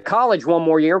going to go to college 1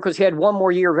 more year because he had 1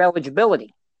 more year of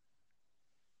eligibility.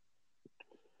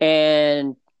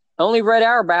 And only Red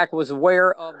Auerbach was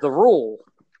aware of the rule,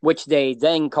 which they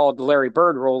then called the Larry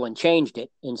Bird rule and changed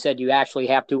it and said you actually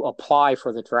have to apply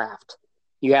for the draft.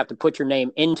 You have to put your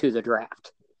name into the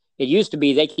draft. It used to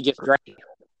be they could just draft you.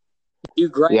 If you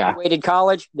graduated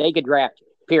college, they could draft you,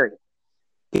 period.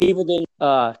 People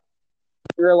didn't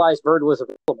realize Bird was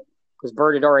available because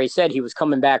Bird had already said he was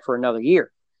coming back for another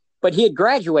year. But he had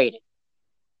graduated.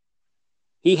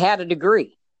 He had a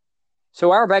degree.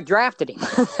 So Auerbach drafted him.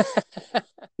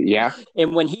 Yeah.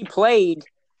 And when he played,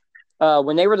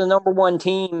 when they were the number 1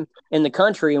 team in the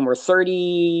country and were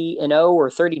 30-0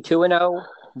 or 32-0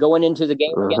 going into the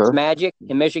game against Magic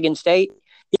in Michigan State,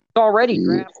 he was already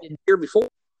drafted the year before.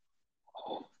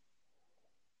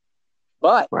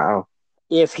 But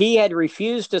if he had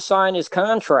refused to sign his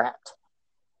contract,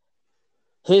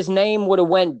 his name would have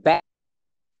went back.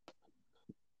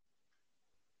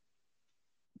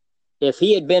 If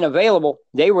he had been available,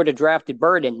 they would have drafted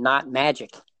Bird and not Magic.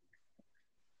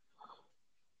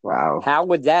 Wow. How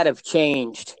would that have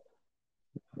changed?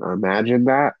 Imagine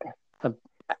that.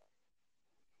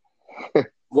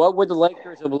 What would the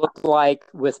Lakers have looked like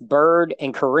with Bird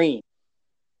and Kareem?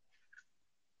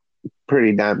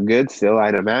 Pretty damn good still,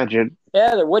 I'd imagine.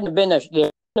 Yeah, there wouldn't have been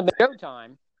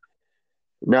showtime.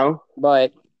 No.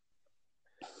 But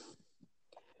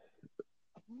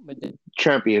the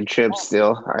championship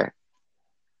still.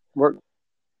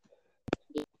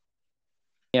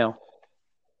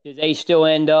 Did they still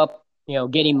end up,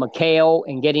 getting McHale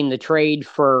and getting the trade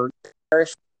for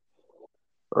Harris?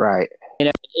 Right.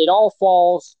 It all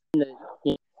falls in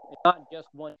not just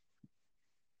one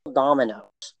dominoes.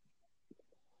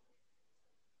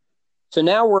 So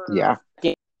now we're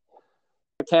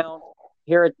count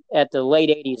here at the late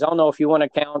 80s. I don't know if you want to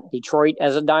count Detroit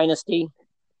as a dynasty.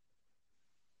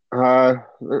 They're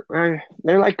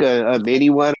like a mini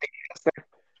one.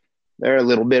 They're a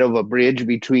little bit of a bridge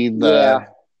between the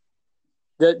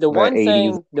one 80s.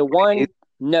 thing, the one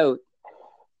note,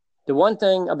 the one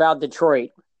thing about Detroit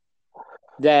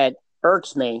that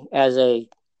irks me as a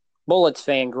Bullets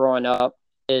fan growing up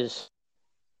is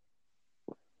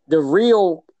the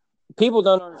real people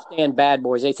don't understand Bad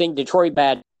Boys. They think Detroit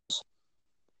Bad Boys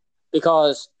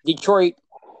because Detroit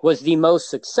was the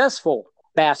most successful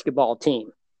basketball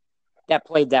team that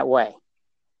played that way.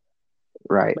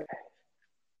 Right.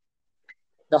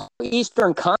 The whole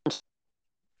Eastern Conference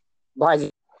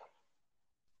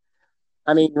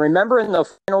remember in the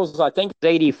finals, I think it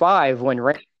was 85 when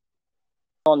Ray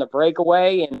on the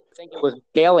breakaway, and I think it was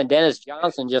Gale and Dennis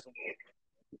Johnson just.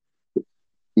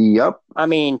 Yep.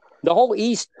 The whole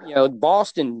East,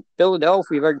 Boston,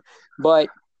 Philadelphia, but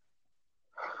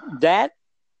that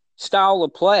style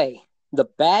of play, the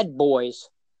Bad Boys,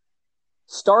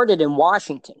 started in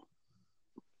Washington.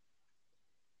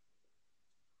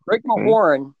 Rick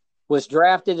Mahorn was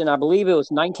drafted in, I believe it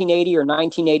was 1980 or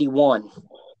 1981,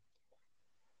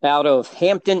 out of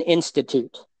Hampton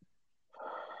Institute.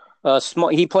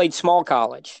 He played small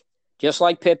college, just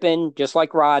like Pippen, just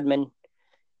like Rodman.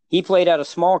 He played at a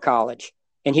small college,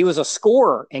 and he was a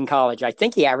scorer in college. I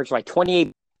think he averaged like 28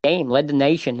 a game, led the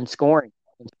nation in scoring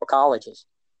in colleges.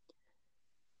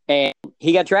 And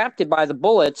he got drafted by the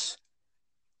Bullets,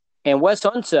 and Wes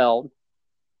Unseld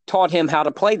taught him how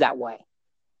to play that way.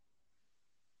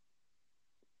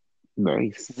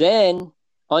 Nice. Then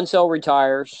Unseld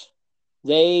retires.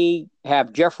 They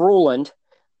have Jeff Ruland,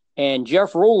 and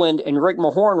Jeff Ruland and Rick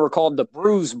Mahorn were called the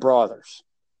Bruise Brothers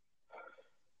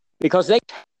because they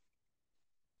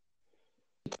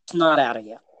not out of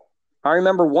you. I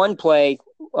remember one play,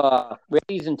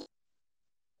 season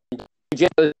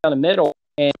down the middle,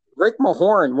 and Rick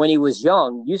Mahorn, when he was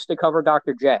young, used to cover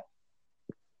Dr. J.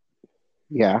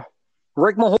 Yeah.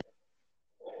 Rick Mahorn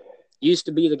used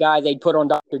to be the guy they'd put on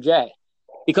Dr. J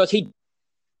because he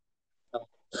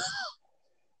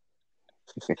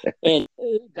and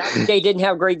Dr. J didn't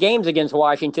have great games against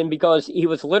Washington because he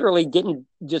was literally getting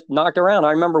just knocked around.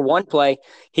 I remember one play,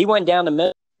 he went down the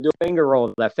middle to do a finger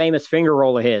roll, that famous finger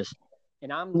roll of his.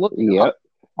 And I'm looking up.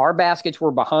 Our baskets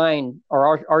were behind,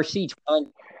 or our seats behind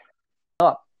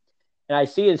up. And I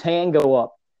see his hand go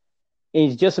up. And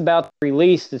he's just about to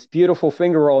release this beautiful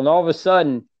finger roll. And all of a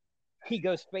sudden, he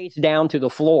goes face down to the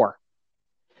floor.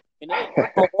 And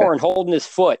Rick Mahorn holding his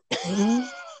foot. He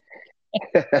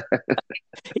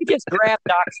just grabbed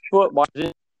Doc's foot.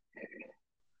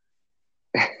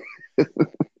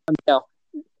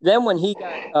 Then when he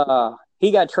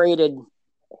got traded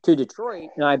to Detroit,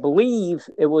 and I believe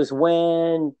it was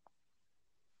when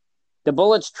the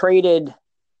Bullets traded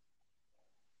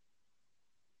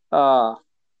oh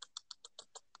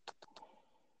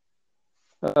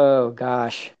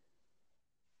gosh.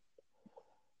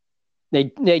 They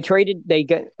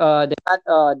got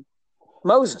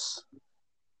Moses.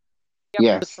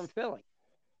 Yes. From Philly.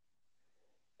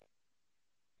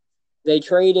 They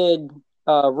traded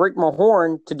Rick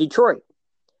Mahorn to Detroit.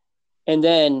 And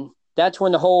then that's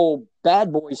when the whole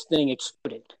Bad Boys thing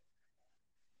exploded.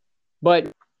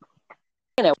 But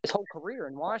his whole career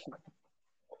in Washington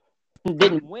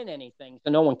didn't win anything,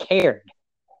 so no one cared.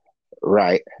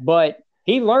 Right. But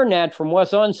he learned that from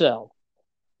Wes Unseld.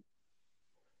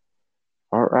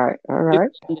 All right.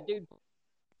 The dude,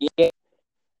 yeah,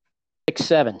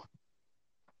 6'7".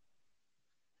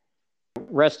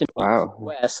 Rest in peace,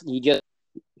 Wes. He just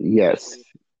yes,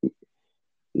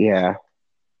 yeah.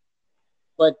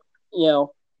 But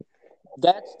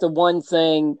that's the one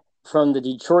thing from the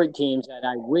Detroit teams that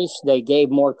I wish they gave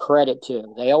more credit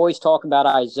to. They always talk about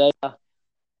Isaiah,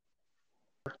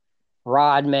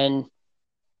 Rodman.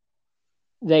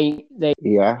 They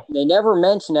never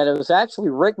mention that it was actually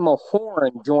Rick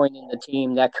Mahorn joining the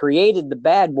team that created the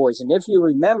Bad Boys. And if you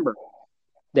remember,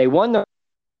 they won the.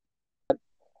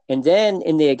 And then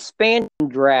in the expansion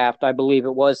draft, I believe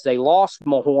it was, they lost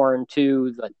Mahorn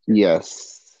to the.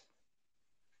 Yes.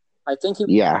 I think he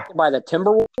was by the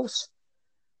Timberwolves.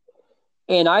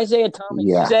 And Isaiah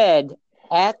Thomas said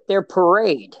at their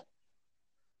parade,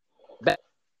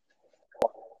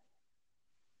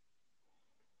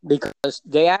 because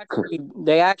they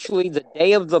actually the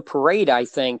day of the parade, I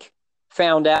think,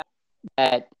 found out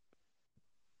that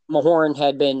Mahorn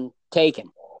had been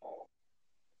taken.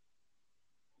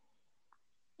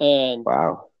 And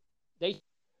they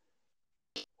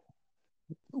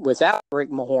without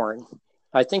Rick Mahorn,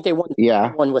 I think they won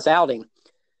one without him.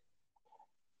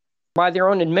 By their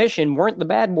own admission, weren't the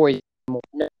Bad Boys anymore.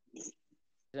 No,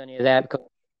 any of that because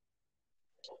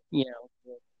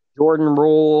Jordan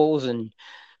rules and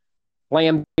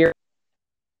Lambeer.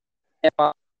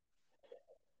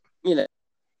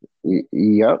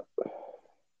 Yep.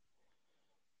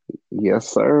 Yes,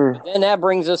 sir. But then that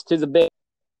brings us to the big.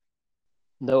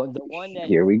 The one that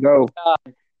here we go.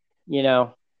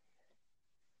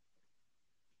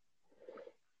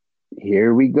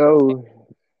 Here we go.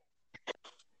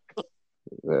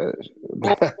 The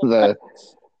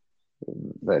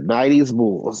 90s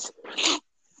Bulls.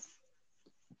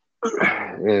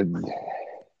 And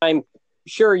I'm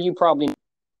sure you probably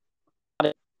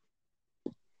know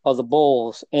of the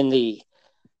Bulls in the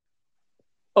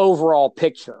overall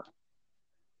picture.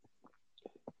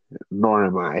 Nor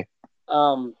am I.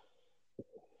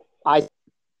 I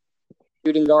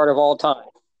shooting guard of all time.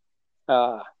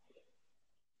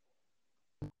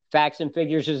 Facts and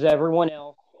figures as everyone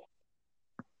else.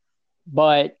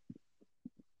 But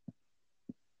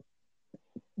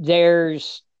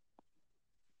there's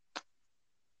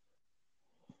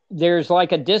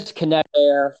like a disconnect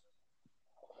there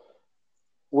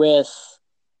with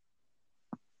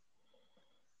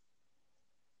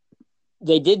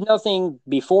they did nothing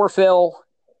before Phil,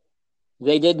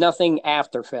 they did nothing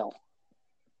after Phil.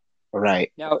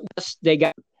 Right. Now they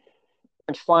got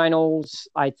finals,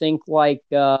 I think, like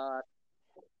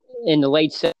in the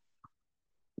late 70s,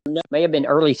 may have been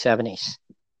early 70s.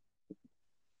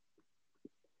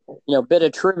 Bit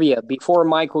of trivia. Before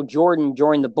Michael Jordan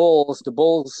joined the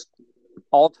Bulls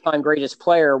all-time greatest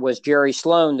player was Jerry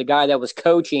Sloan, the guy that was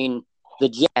coaching the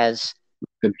Jazz.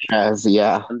 The Jazz,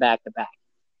 yeah. Back to back.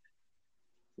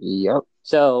 Yep.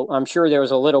 So I'm sure there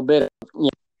was a little bit of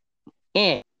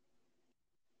angst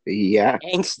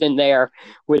in there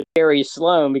with Jerry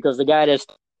Sloan because the guy that's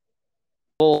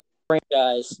Bull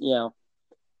franchise,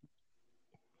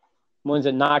 ones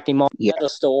that knocked him off the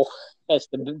pedestal as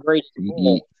the greatest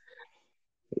Bull.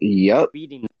 Yep.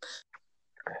 Beating.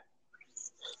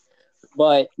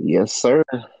 But yes, sir.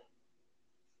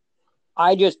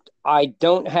 I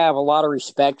don't have a lot of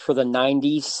respect for the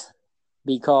 90s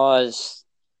because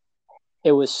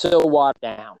it was so watered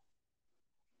down.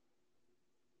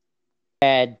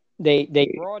 And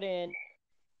they brought in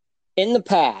the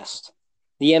past,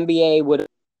 the NBA would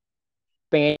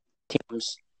expand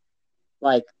teams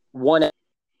like one,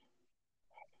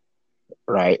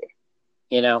 right?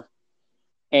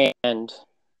 And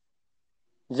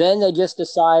then they just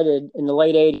decided in the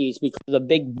late 80s, because of the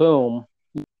big boom,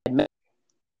 you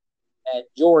had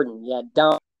Jordan, you had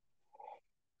Don,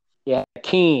 you had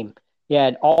Hakeem, you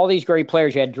had all these great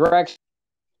players, you had Drexler,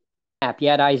 you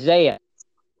had Isaiah.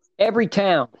 Every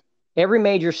town, every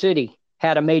major city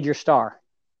had a major star.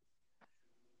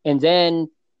 And then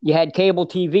you had cable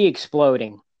TV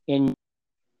exploding in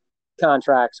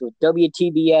contracts with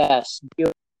WTBS.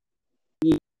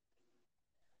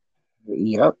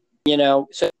 Yep.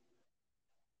 So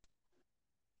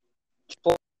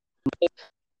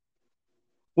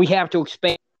we have to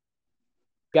expand.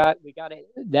 We got it.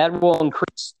 That will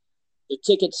increase the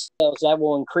ticket sales. That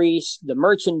will increase the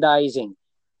merchandising.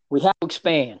 We have to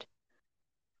expand.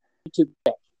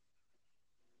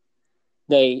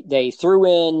 They threw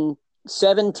in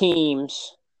 7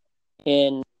 teams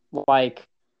in like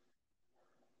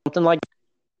something like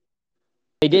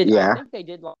they did. Yeah. I think they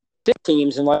did like 6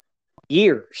 teams in like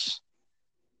years.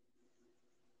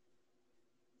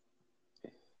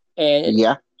 And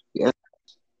yeah. At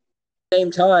the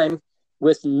same time,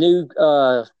 with new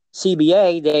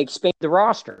CBA, they expand the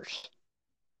rosters.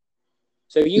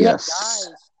 So you have guys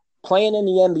playing in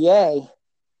the NBA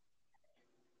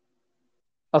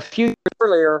a few years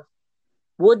earlier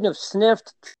wouldn't have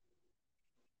sniffed.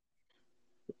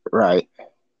 Right.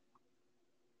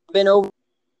 Been over.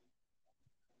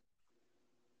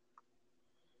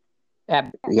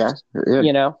 Yeah.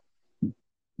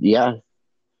 Yeah.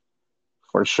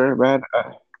 For sure, man.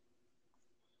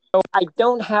 So I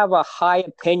don't have a high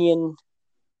opinion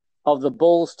of the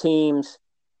Bulls teams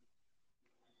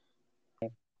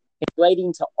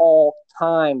relating to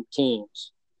all-time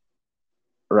teams.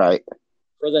 Right.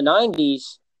 For the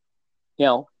 90s,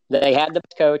 they had the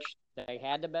best coach, they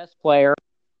had the best player,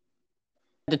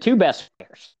 the 2 best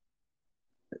players.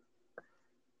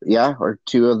 Yeah, or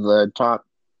 2 of the top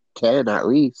 10 at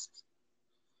least.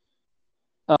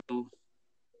 I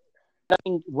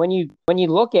mean, when you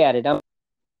look at it,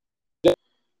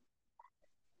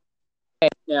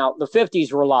 now the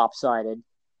 50s were lopsided.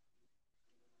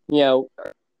 The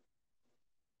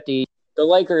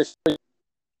Lakers.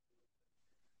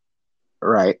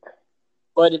 Right.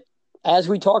 But as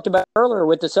we talked about earlier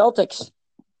with the Celtics,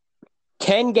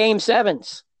 10 game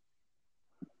 7s.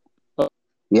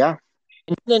 Yeah.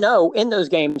 No, in those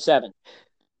game 7.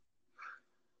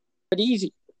 But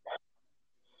easy.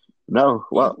 No,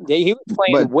 well, he was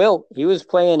playing Wilt. He was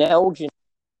playing Elgin.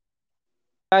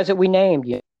 Guys that we named.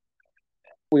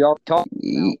 We all talked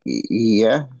about.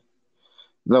 Yeah.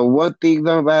 The one thing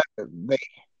though that they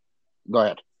go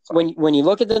ahead. Sorry. When you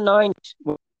look at the 90s,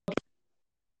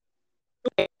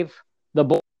 the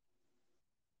Bulls.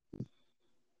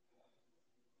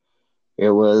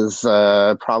 It was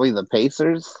probably the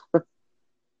Pacers.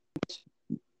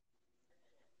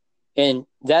 And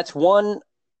that's one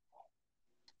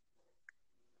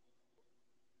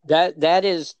that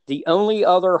is the only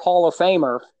other Hall of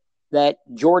Famer that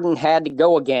Jordan had to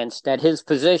go against at his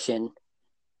position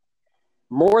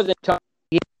more than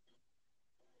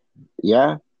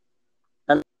Yeah.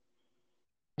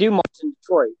 Dumars in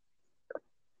Detroit.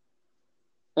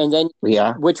 And then,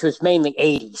 which was mainly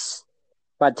 80s.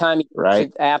 By the time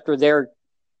after their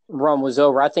run was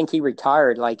over. I think he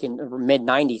retired like in the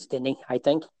mid-90s, didn't he? I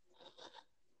think.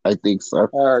 I think so.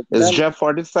 Or Is Jeff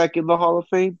Hornacek in the Hall of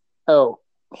Fame? Oh,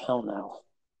 hell no.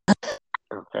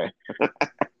 Okay.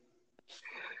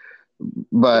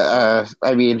 But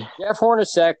I mean, Jeff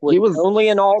Hornacek was only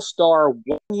an All-Star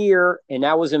 1 year, and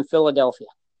that was in Philadelphia.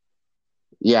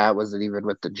 Yeah, it wasn't even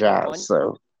with the Jazz.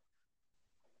 So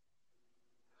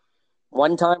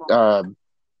one time.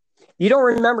 You don't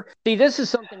remember? See, this is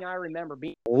something I remember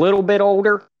being a little bit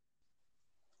older.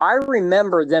 I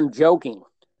remember them joking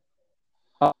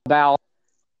about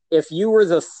if you were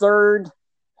the third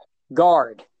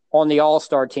guard on the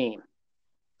All-Star team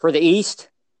for the East.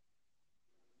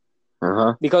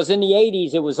 Because in the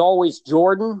 80s, it was always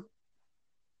Jordan,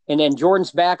 and then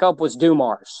Jordan's backup was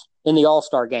Dumars in the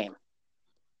All-Star game.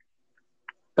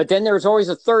 But then there's always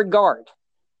a third guard.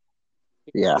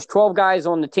 Yeah. There's 12 guys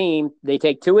on the team. They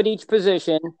take 2 at each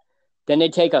position. Then they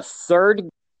take a third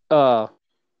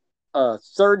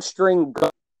string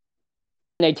guard.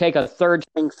 And they take a third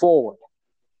string forward.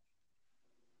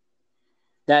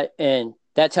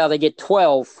 That's how they get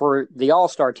 12 for the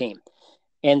All-Star team.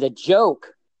 And the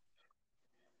joke,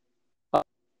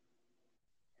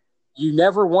 you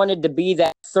never wanted to be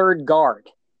that third guard.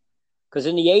 Because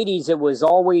in the 80s, it was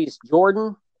always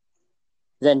Jordan,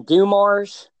 then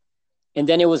Dumars, and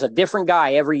then it was a different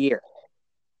guy every year.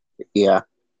 Yeah.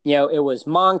 It was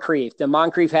Moncrief. Then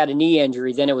Moncrief had a knee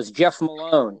injury. Then it was Jeff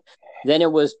Malone. Then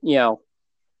it was,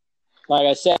 like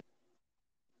I said,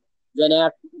 then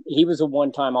after he was a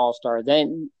one-time All-Star.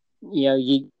 Then,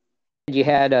 you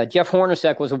had Jeff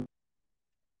Hornacek was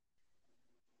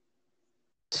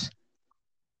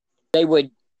they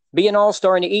would be an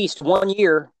All-Star in the East 1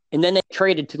 year, and then they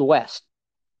traded to the West.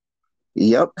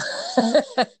 Yep.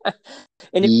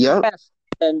 And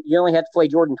and you only had to play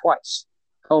Jordan twice,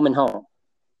 home and home.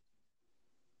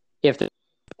 If the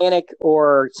Atlantic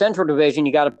or Central Division,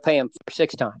 you got to pay him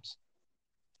 6 times.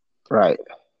 Right.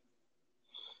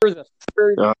 You're the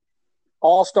third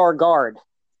All-Star guard.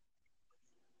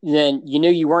 Then you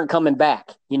knew you weren't coming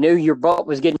back. You knew your butt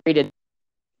was getting ready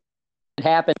to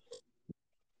happen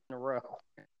in a row.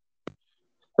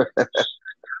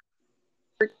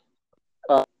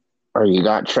 Or you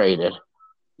got traded.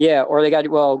 Yeah, or they got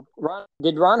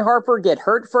did Ron Harper get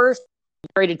hurt first?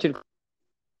 Traded to.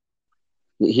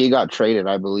 He got traded,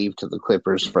 I believe, to the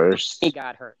Clippers first. He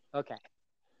got hurt. Okay,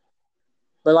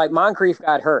 but like Moncrief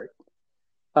got hurt.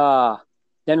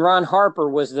 Then Ron Harper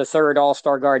was the third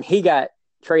All-Star guard. He got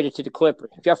traded to the Clippers.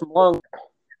 Jeff Malone,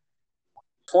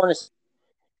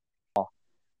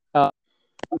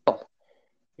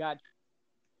 got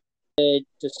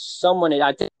to someone.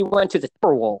 I think he went to the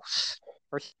Timberwolves.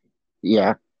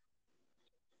 Yeah.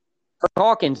 Herb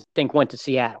Hawkins, I think, went to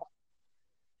Seattle.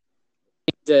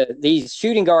 These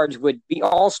shooting guards would be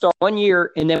All-Star 1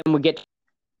 year and then would get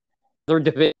their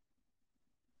division.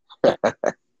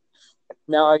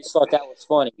 Now, I just thought that was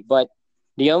funny. But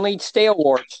the only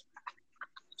stalwarts,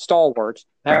 you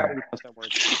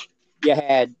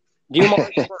had Dumars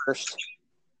first.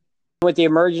 With the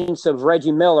emergence of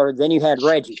Reggie Miller, then you had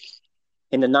Reggie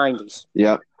in the 90s.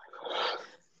 Yep.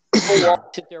 People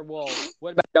walk sit there, well,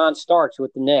 what about John Starks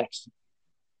with the Knicks?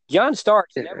 John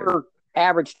Starks never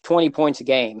averaged 20 points a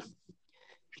game.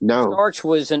 No. Starks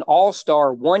was an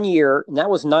All-Star 1 year, and that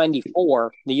was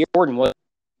 94. The year Jordan was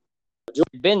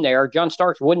been there, John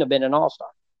Starks wouldn't have been an All-Star.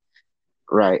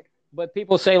 Right. But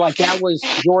people say, like, that was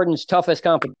Jordan's toughest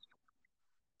competition.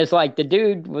 It's like the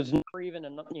dude was never even,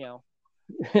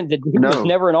 the dude was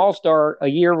never an All-Star a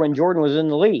year when Jordan was in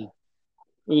the league.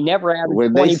 He never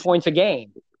averaged 20 points a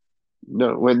game.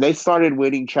 No, when they started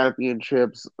winning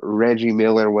championships, Reggie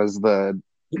Miller was the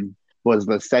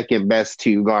second best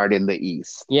 2 guard in the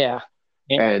East. Yeah.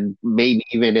 And maybe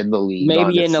even in the league. Maybe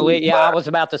honestly. In the league. Yeah, I was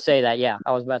about to say that. Yeah,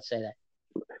 I was about to say that.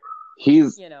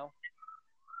 He's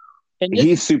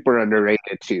he's super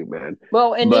underrated too, man.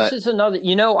 Well, this is another.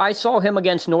 I saw him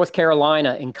against North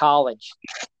Carolina in college.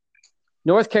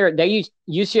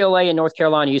 UCLA and North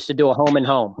Carolina used to do a home and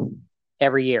home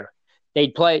every year.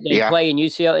 They'd play in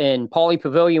UCLA in Pauley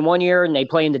Pavilion 1 year, and they'd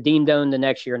play in the Dean Dome the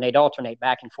next year, and they'd alternate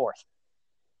back and forth.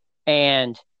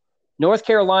 And North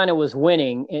Carolina was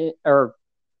winning or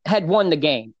had won the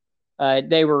game.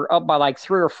 They were up by like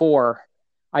 3 or 4.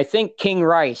 I think King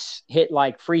Rice hit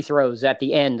like free throws at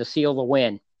the end to seal the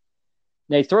win.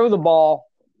 They throw the ball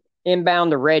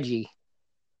inbound to Reggie,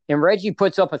 and Reggie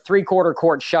puts up a 3/4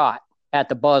 court shot at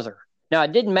the buzzer. Now,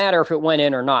 it didn't matter if it went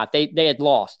in or not. They had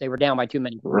lost. They were down by too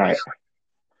many points. Right.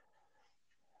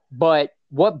 But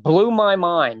what blew my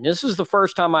mind, this is the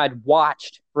first time I'd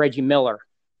watched Reggie Miller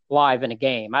live in a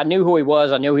game. I knew who he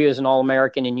was. I knew he was an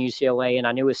All-American in UCLA, and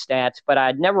I knew his stats, but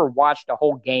I'd never watched a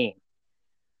whole game.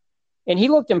 And he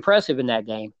looked impressive in that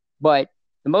game. But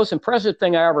the most impressive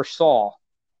thing I ever saw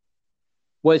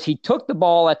was he took the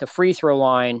ball at the free throw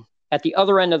line at the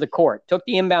other end of the court, took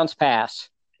the inbounds pass,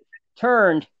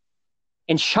 turned,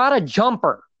 and shot a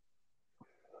jumper.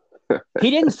 He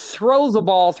didn't throw the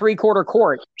ball three-quarter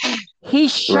court. He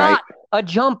shot a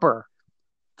jumper.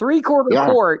 Three-quarter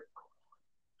court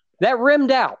that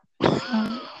rimmed out.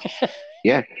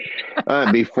 Yeah.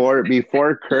 Before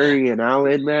Curry and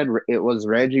Allen, man, it was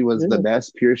Reggie was the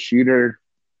best pure shooter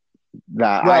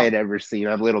that I had ever seen.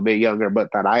 I'm a little bit younger, but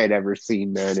that I had ever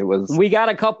seen, man. It was. We got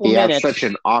a couple minutes. He had such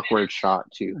an awkward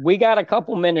shot too. We got a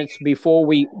couple minutes before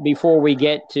we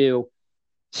get to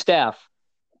Steph,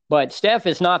 but Steph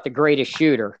is not the greatest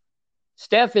shooter.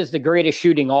 Steph is the greatest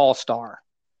shooting all-star.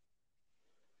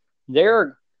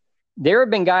 There have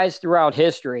been guys throughout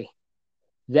history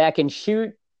that can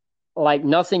shoot like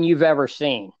nothing you've ever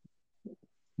seen,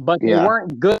 but they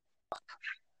weren't good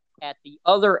at the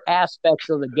other aspects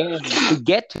of the game to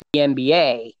get to the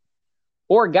NBA,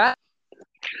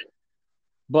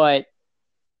 but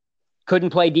couldn't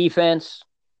play defense,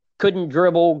 couldn't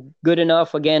dribble good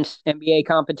enough against NBA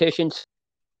competitions.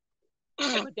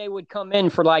 But they would come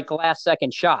in for like last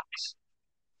second shots.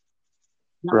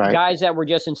 Guys that were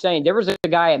just insane. There was a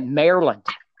guy at Maryland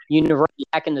University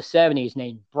back in the 70s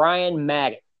named Brian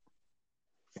Maggot.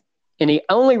 And the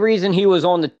only reason he was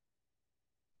on the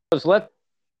was left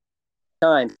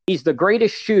time. He's the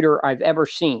greatest shooter I've ever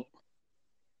seen.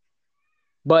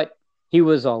 But he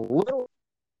wasn't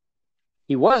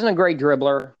a great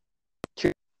dribbler.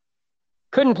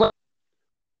 Couldn't play.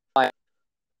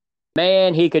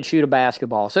 Man, he could shoot a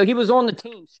basketball. So he was on the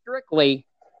team strictly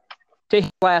to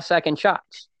hit last second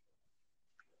shots.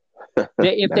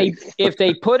 If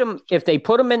they put him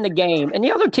in the game, and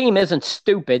the other team isn't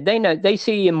stupid, they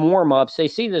see in warm-ups, they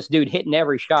see this dude hitting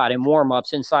every shot in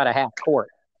warm-ups inside a half court.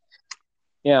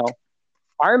 You know,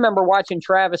 I remember watching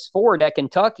Travis Ford at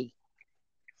Kentucky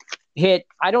hit.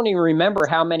 I don't even remember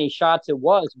how many shots it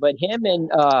was, but him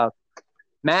and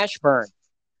Mashburn,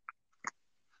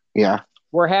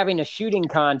 were having a shooting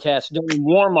contest during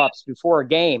warm-ups before a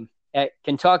game at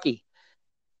Kentucky.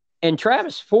 And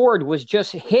Travis Ford was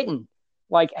just hitting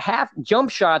like half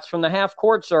jump shots from the half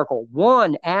court circle,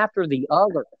 one after the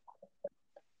other,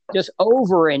 just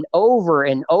over and over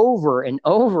and over and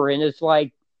over. And it's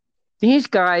like, these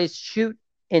guys shoot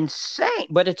insane,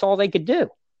 but it's all they could do.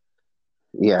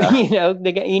 Yeah. You know,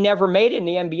 he never made it in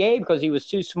the NBA because he was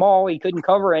too small. He couldn't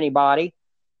cover anybody.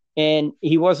 And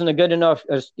he wasn't a good enough,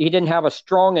 he didn't have a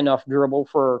strong enough dribble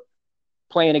for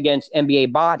playing against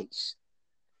NBA bodies.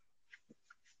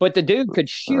 But the dude could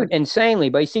shoot insanely.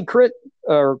 But you see,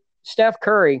 Steph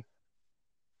Curry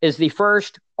is the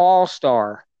first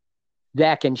all-star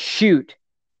that can shoot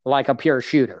like a pure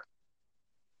shooter.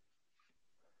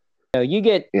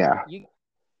 You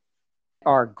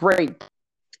are great.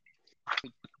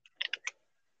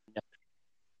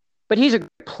 But he's a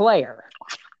great player.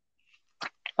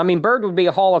 I mean, Bird would be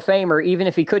a Hall of Famer even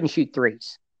if he couldn't shoot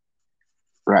threes.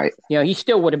 Right. You know, he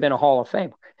still would have been a Hall of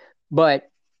Famer. But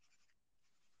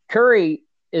Curry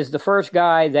is the first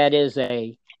guy that is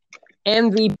a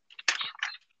MVP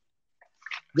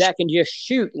that can just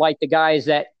shoot like the guys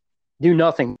that do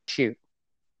nothing but shoot.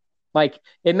 Like,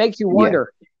 it makes you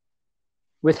wonder,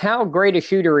 with how great a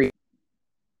shooter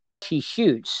he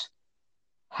shoots,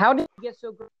 how did he get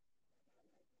so great at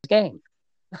this game?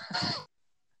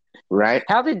 Right.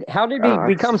 How did he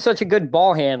become such a good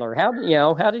ball handler? How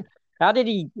did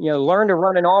he learn to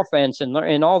run an offense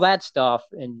and all that stuff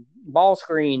and ball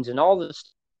screens and all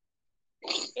this,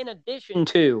 in addition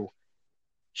to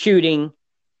shooting,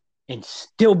 and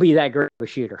still be that great of a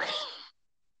shooter?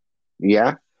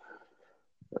 Yeah,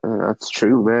 that's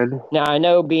true, man. Now I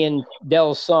know being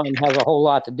Dell's son has a whole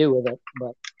lot to do with it,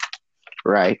 but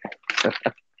right.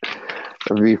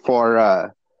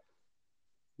 Before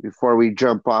we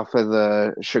jump off of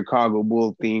the Chicago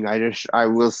Bull thing, I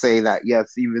will say that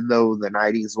yes, even though the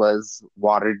 '90s was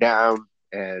watered down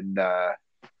and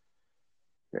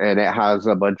it has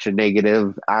a bunch of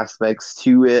negative aspects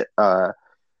to it, I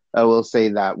will say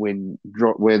that when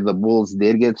the Bulls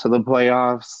did get to the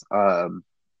playoffs,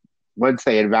 once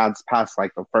they advanced past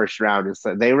like the first round,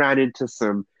 they ran into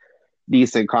some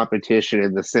decent competition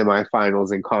in the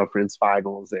semifinals and conference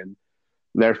finals, and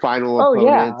their final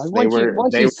opponents. Once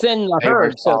you thin the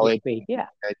herd, so to speak. Yeah.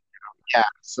 Yeah.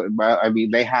 So, I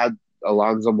mean, they had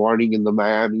Alonzo Mourning in the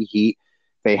Miami Heat.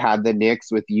 They had the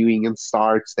Knicks with Ewing and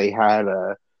Starks. They had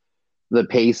the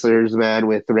Pacers, man,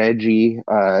 with Reggie.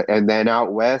 And then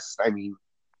out west, I mean,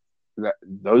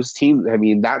 those teams. I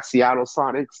mean, that Seattle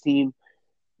Sonics team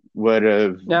would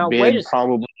have Now, been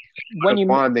probably when you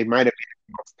won. They might have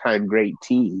been a all-time great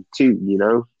team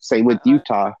too. Same with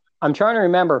Utah. I'm trying to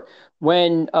remember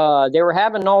when they were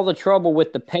having all the trouble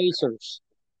with the Pacers.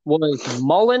 Was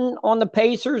Mullen on the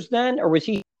Pacers then, or was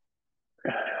he?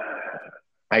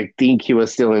 I think he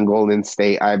was still in Golden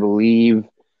State. I believe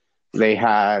they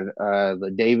had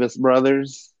the Davis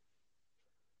brothers.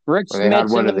 Rick They had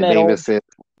Smith's one in of the the middle. Davises.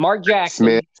 Mark Jackson.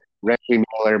 Smith, Reggie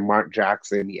Miller, Mark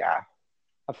Jackson. Yeah.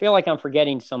 I feel like I'm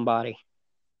forgetting somebody.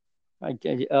 I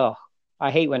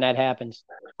hate when that happens.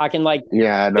 I can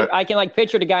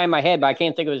picture the guy in my head, but I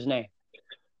can't think of his name.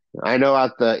 I know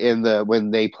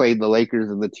when they played the Lakers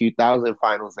in the 2000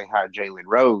 finals, they had Jalen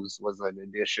Rose was an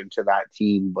addition to that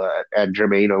team, and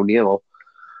Jermaine O'Neal.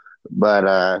 But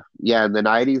in the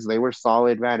 90s they were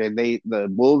solid, man, and the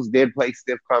Bulls did play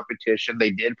stiff competition.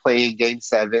 They did play in game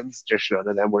sevens, just none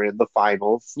of them were in the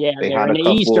finals. Yeah, they had in the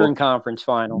Eastern Conference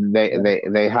final.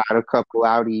 They had a couple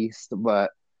out east,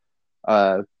 but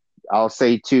I'll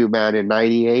say too, man, in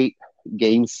 98,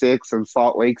 game 6 in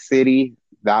Salt Lake City,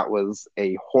 that was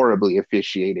a horribly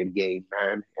officiated game,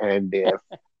 man. And if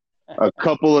a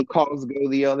couple of calls go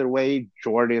the other way,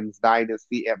 Jordan's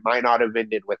dynasty, it might not have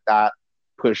ended with that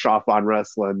push off on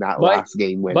Russell in that last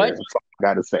game winner. That's all I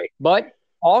got to say. But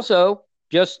also,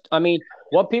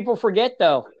 what people forget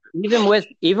though, even with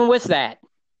that,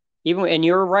 and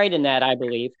you're right in that, I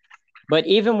believe, but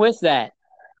even with that,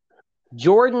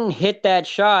 Jordan hit that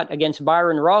shot against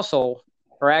Byron Russell,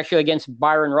 or actually against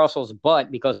Byron Russell's butt,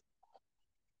 because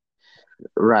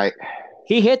right,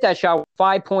 he hit that shot with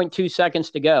 5.2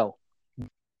 seconds to go.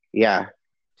 Yeah.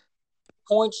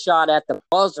 Point shot at the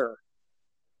buzzer.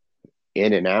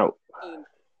 In and out.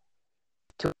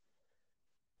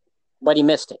 But he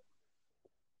missed it.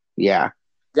 Yeah.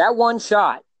 That one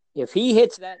shot, if he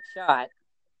hits that shot,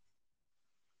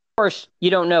 of course, you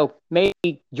don't know.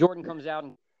 Maybe Jordan comes out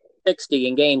in 60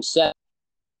 in game 7.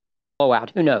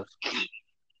 Blowout. Who knows?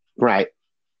 Right.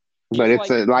 But it's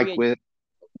like with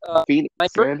Phoenix,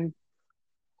 man.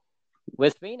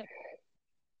 With Phoenix.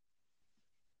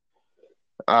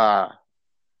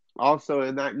 Also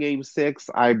in that game 6,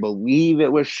 I believe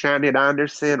it was Shannon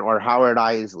Anderson or Howard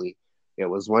Isley. It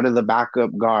was one of the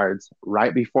backup guards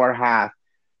right before half,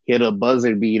 hit a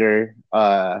buzzer beater,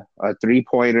 a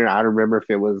 3-pointer. I don't remember if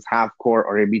it was half court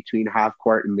or in between half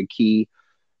court and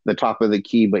the top of the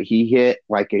key, but he hit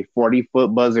like a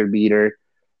 40-foot buzzer beater.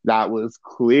 That was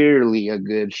clearly a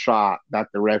good shot that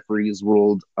the referees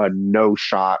ruled a no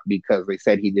shot because they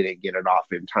said he didn't get it off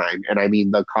in time. And I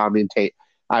mean,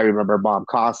 I remember Bob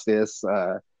Costas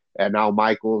and Al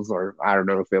Michaels, or I don't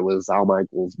know if it was Al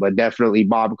Michaels, but definitely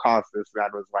Bob Costas.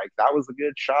 That was like, that was a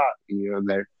good shot.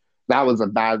 That was a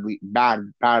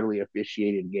badly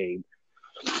officiated game.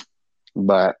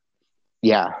 But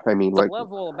yeah, I mean, the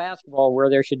level of basketball where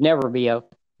there should never be a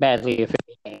badly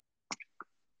officiated game.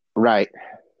 Right.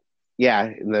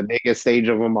 Yeah, the biggest stage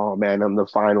of them all, man, on the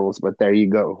finals. But there you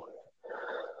go.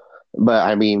 But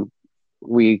I mean,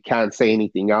 we can't say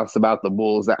anything else about the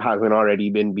Bulls that hasn't already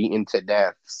been beaten to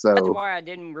death. So that's why I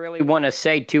didn't really want to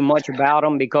say too much about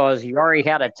them, because you already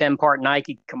had a 10-part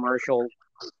Nike commercial.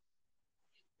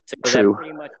 So true. That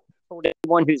pretty much told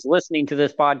everyone who's listening to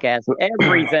this podcast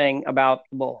everything about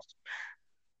the Bulls.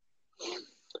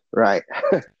 Right.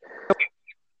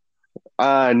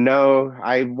 No,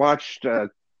 I watched a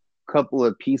couple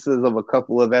of pieces of a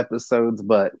couple of episodes,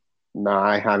 but no,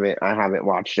 I haven't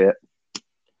watched it.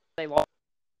 I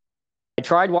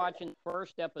tried watching the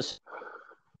first episode.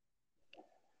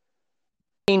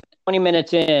 20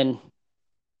 minutes in,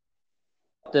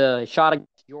 the shot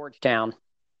against Georgetown,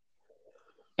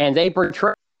 and they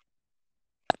portray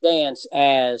dance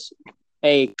as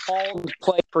a called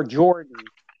play for Jordan.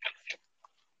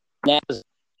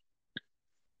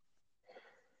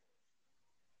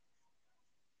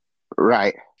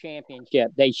 Right.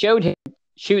 Championship. They showed him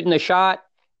shooting the shot,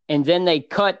 and then they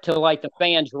cut to like the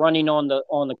fans running on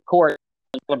the court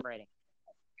celebrating.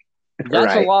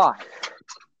 That's right. A lie.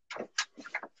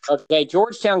 Okay,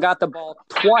 Georgetown got the ball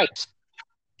twice.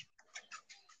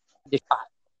 The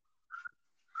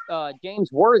shot.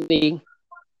 James Worthy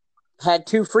had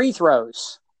 2 free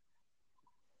throws,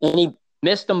 and he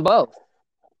missed them both.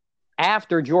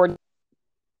 After Jordan,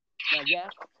 now, yes,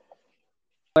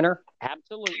 winner,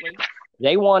 absolutely,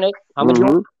 they won it. I'm a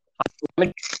Jordan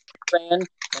fan,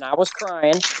 and I was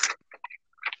crying.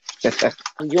 I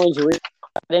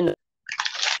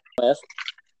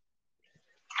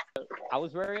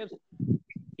was very upset.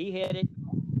 He hit it.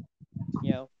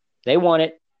 They won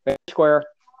it fair square.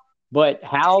 But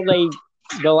how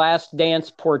The Last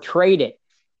Dance portrayed it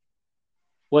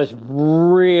was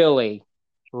really,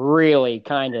 really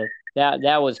kind of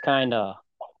that was kind of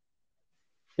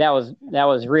that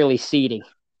was really seedy.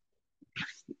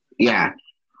 Yeah,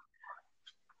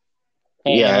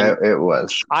 yeah, And it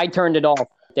was. I turned it off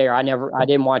there. I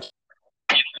didn't watch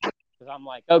because I'm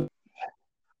like, oh,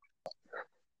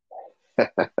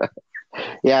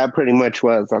 Yeah, it pretty much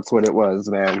was. That's what it was,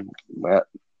 man. But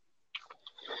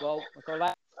well, so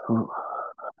that.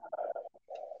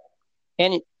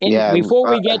 And yeah, before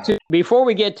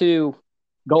we get to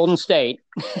Golden State,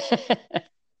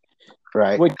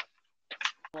 right, which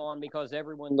on because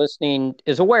everyone listening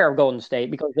is aware of Golden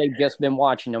State because they've just been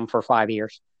watching them for 5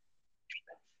 years.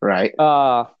 right.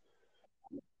 Uh,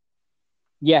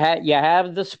 you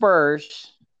have the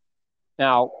Spurs.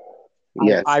 Now,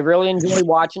 Yes, I really enjoy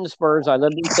watching the Spurs. I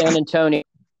lived in San Antonio.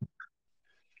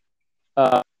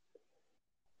 Uh,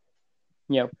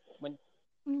 you know, when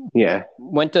yeah.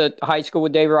 went to high school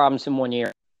with Dave Robinson one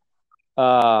year.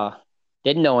 Uh,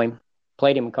 didn't know him.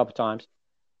 Played him a couple times.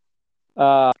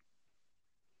 Uh,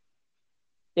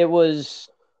 it was.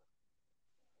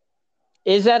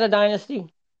 Is that a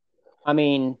dynasty? I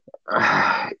mean,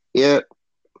 It.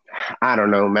 I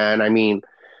don't know, man. I mean,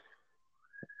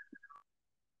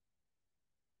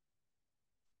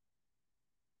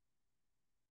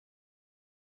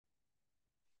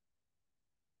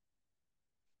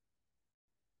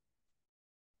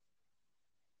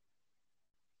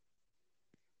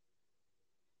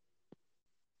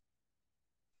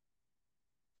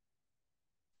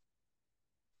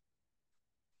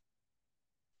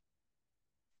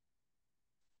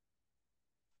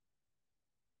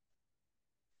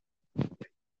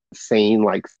 saying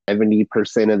like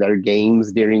 70% of their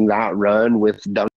games during that run with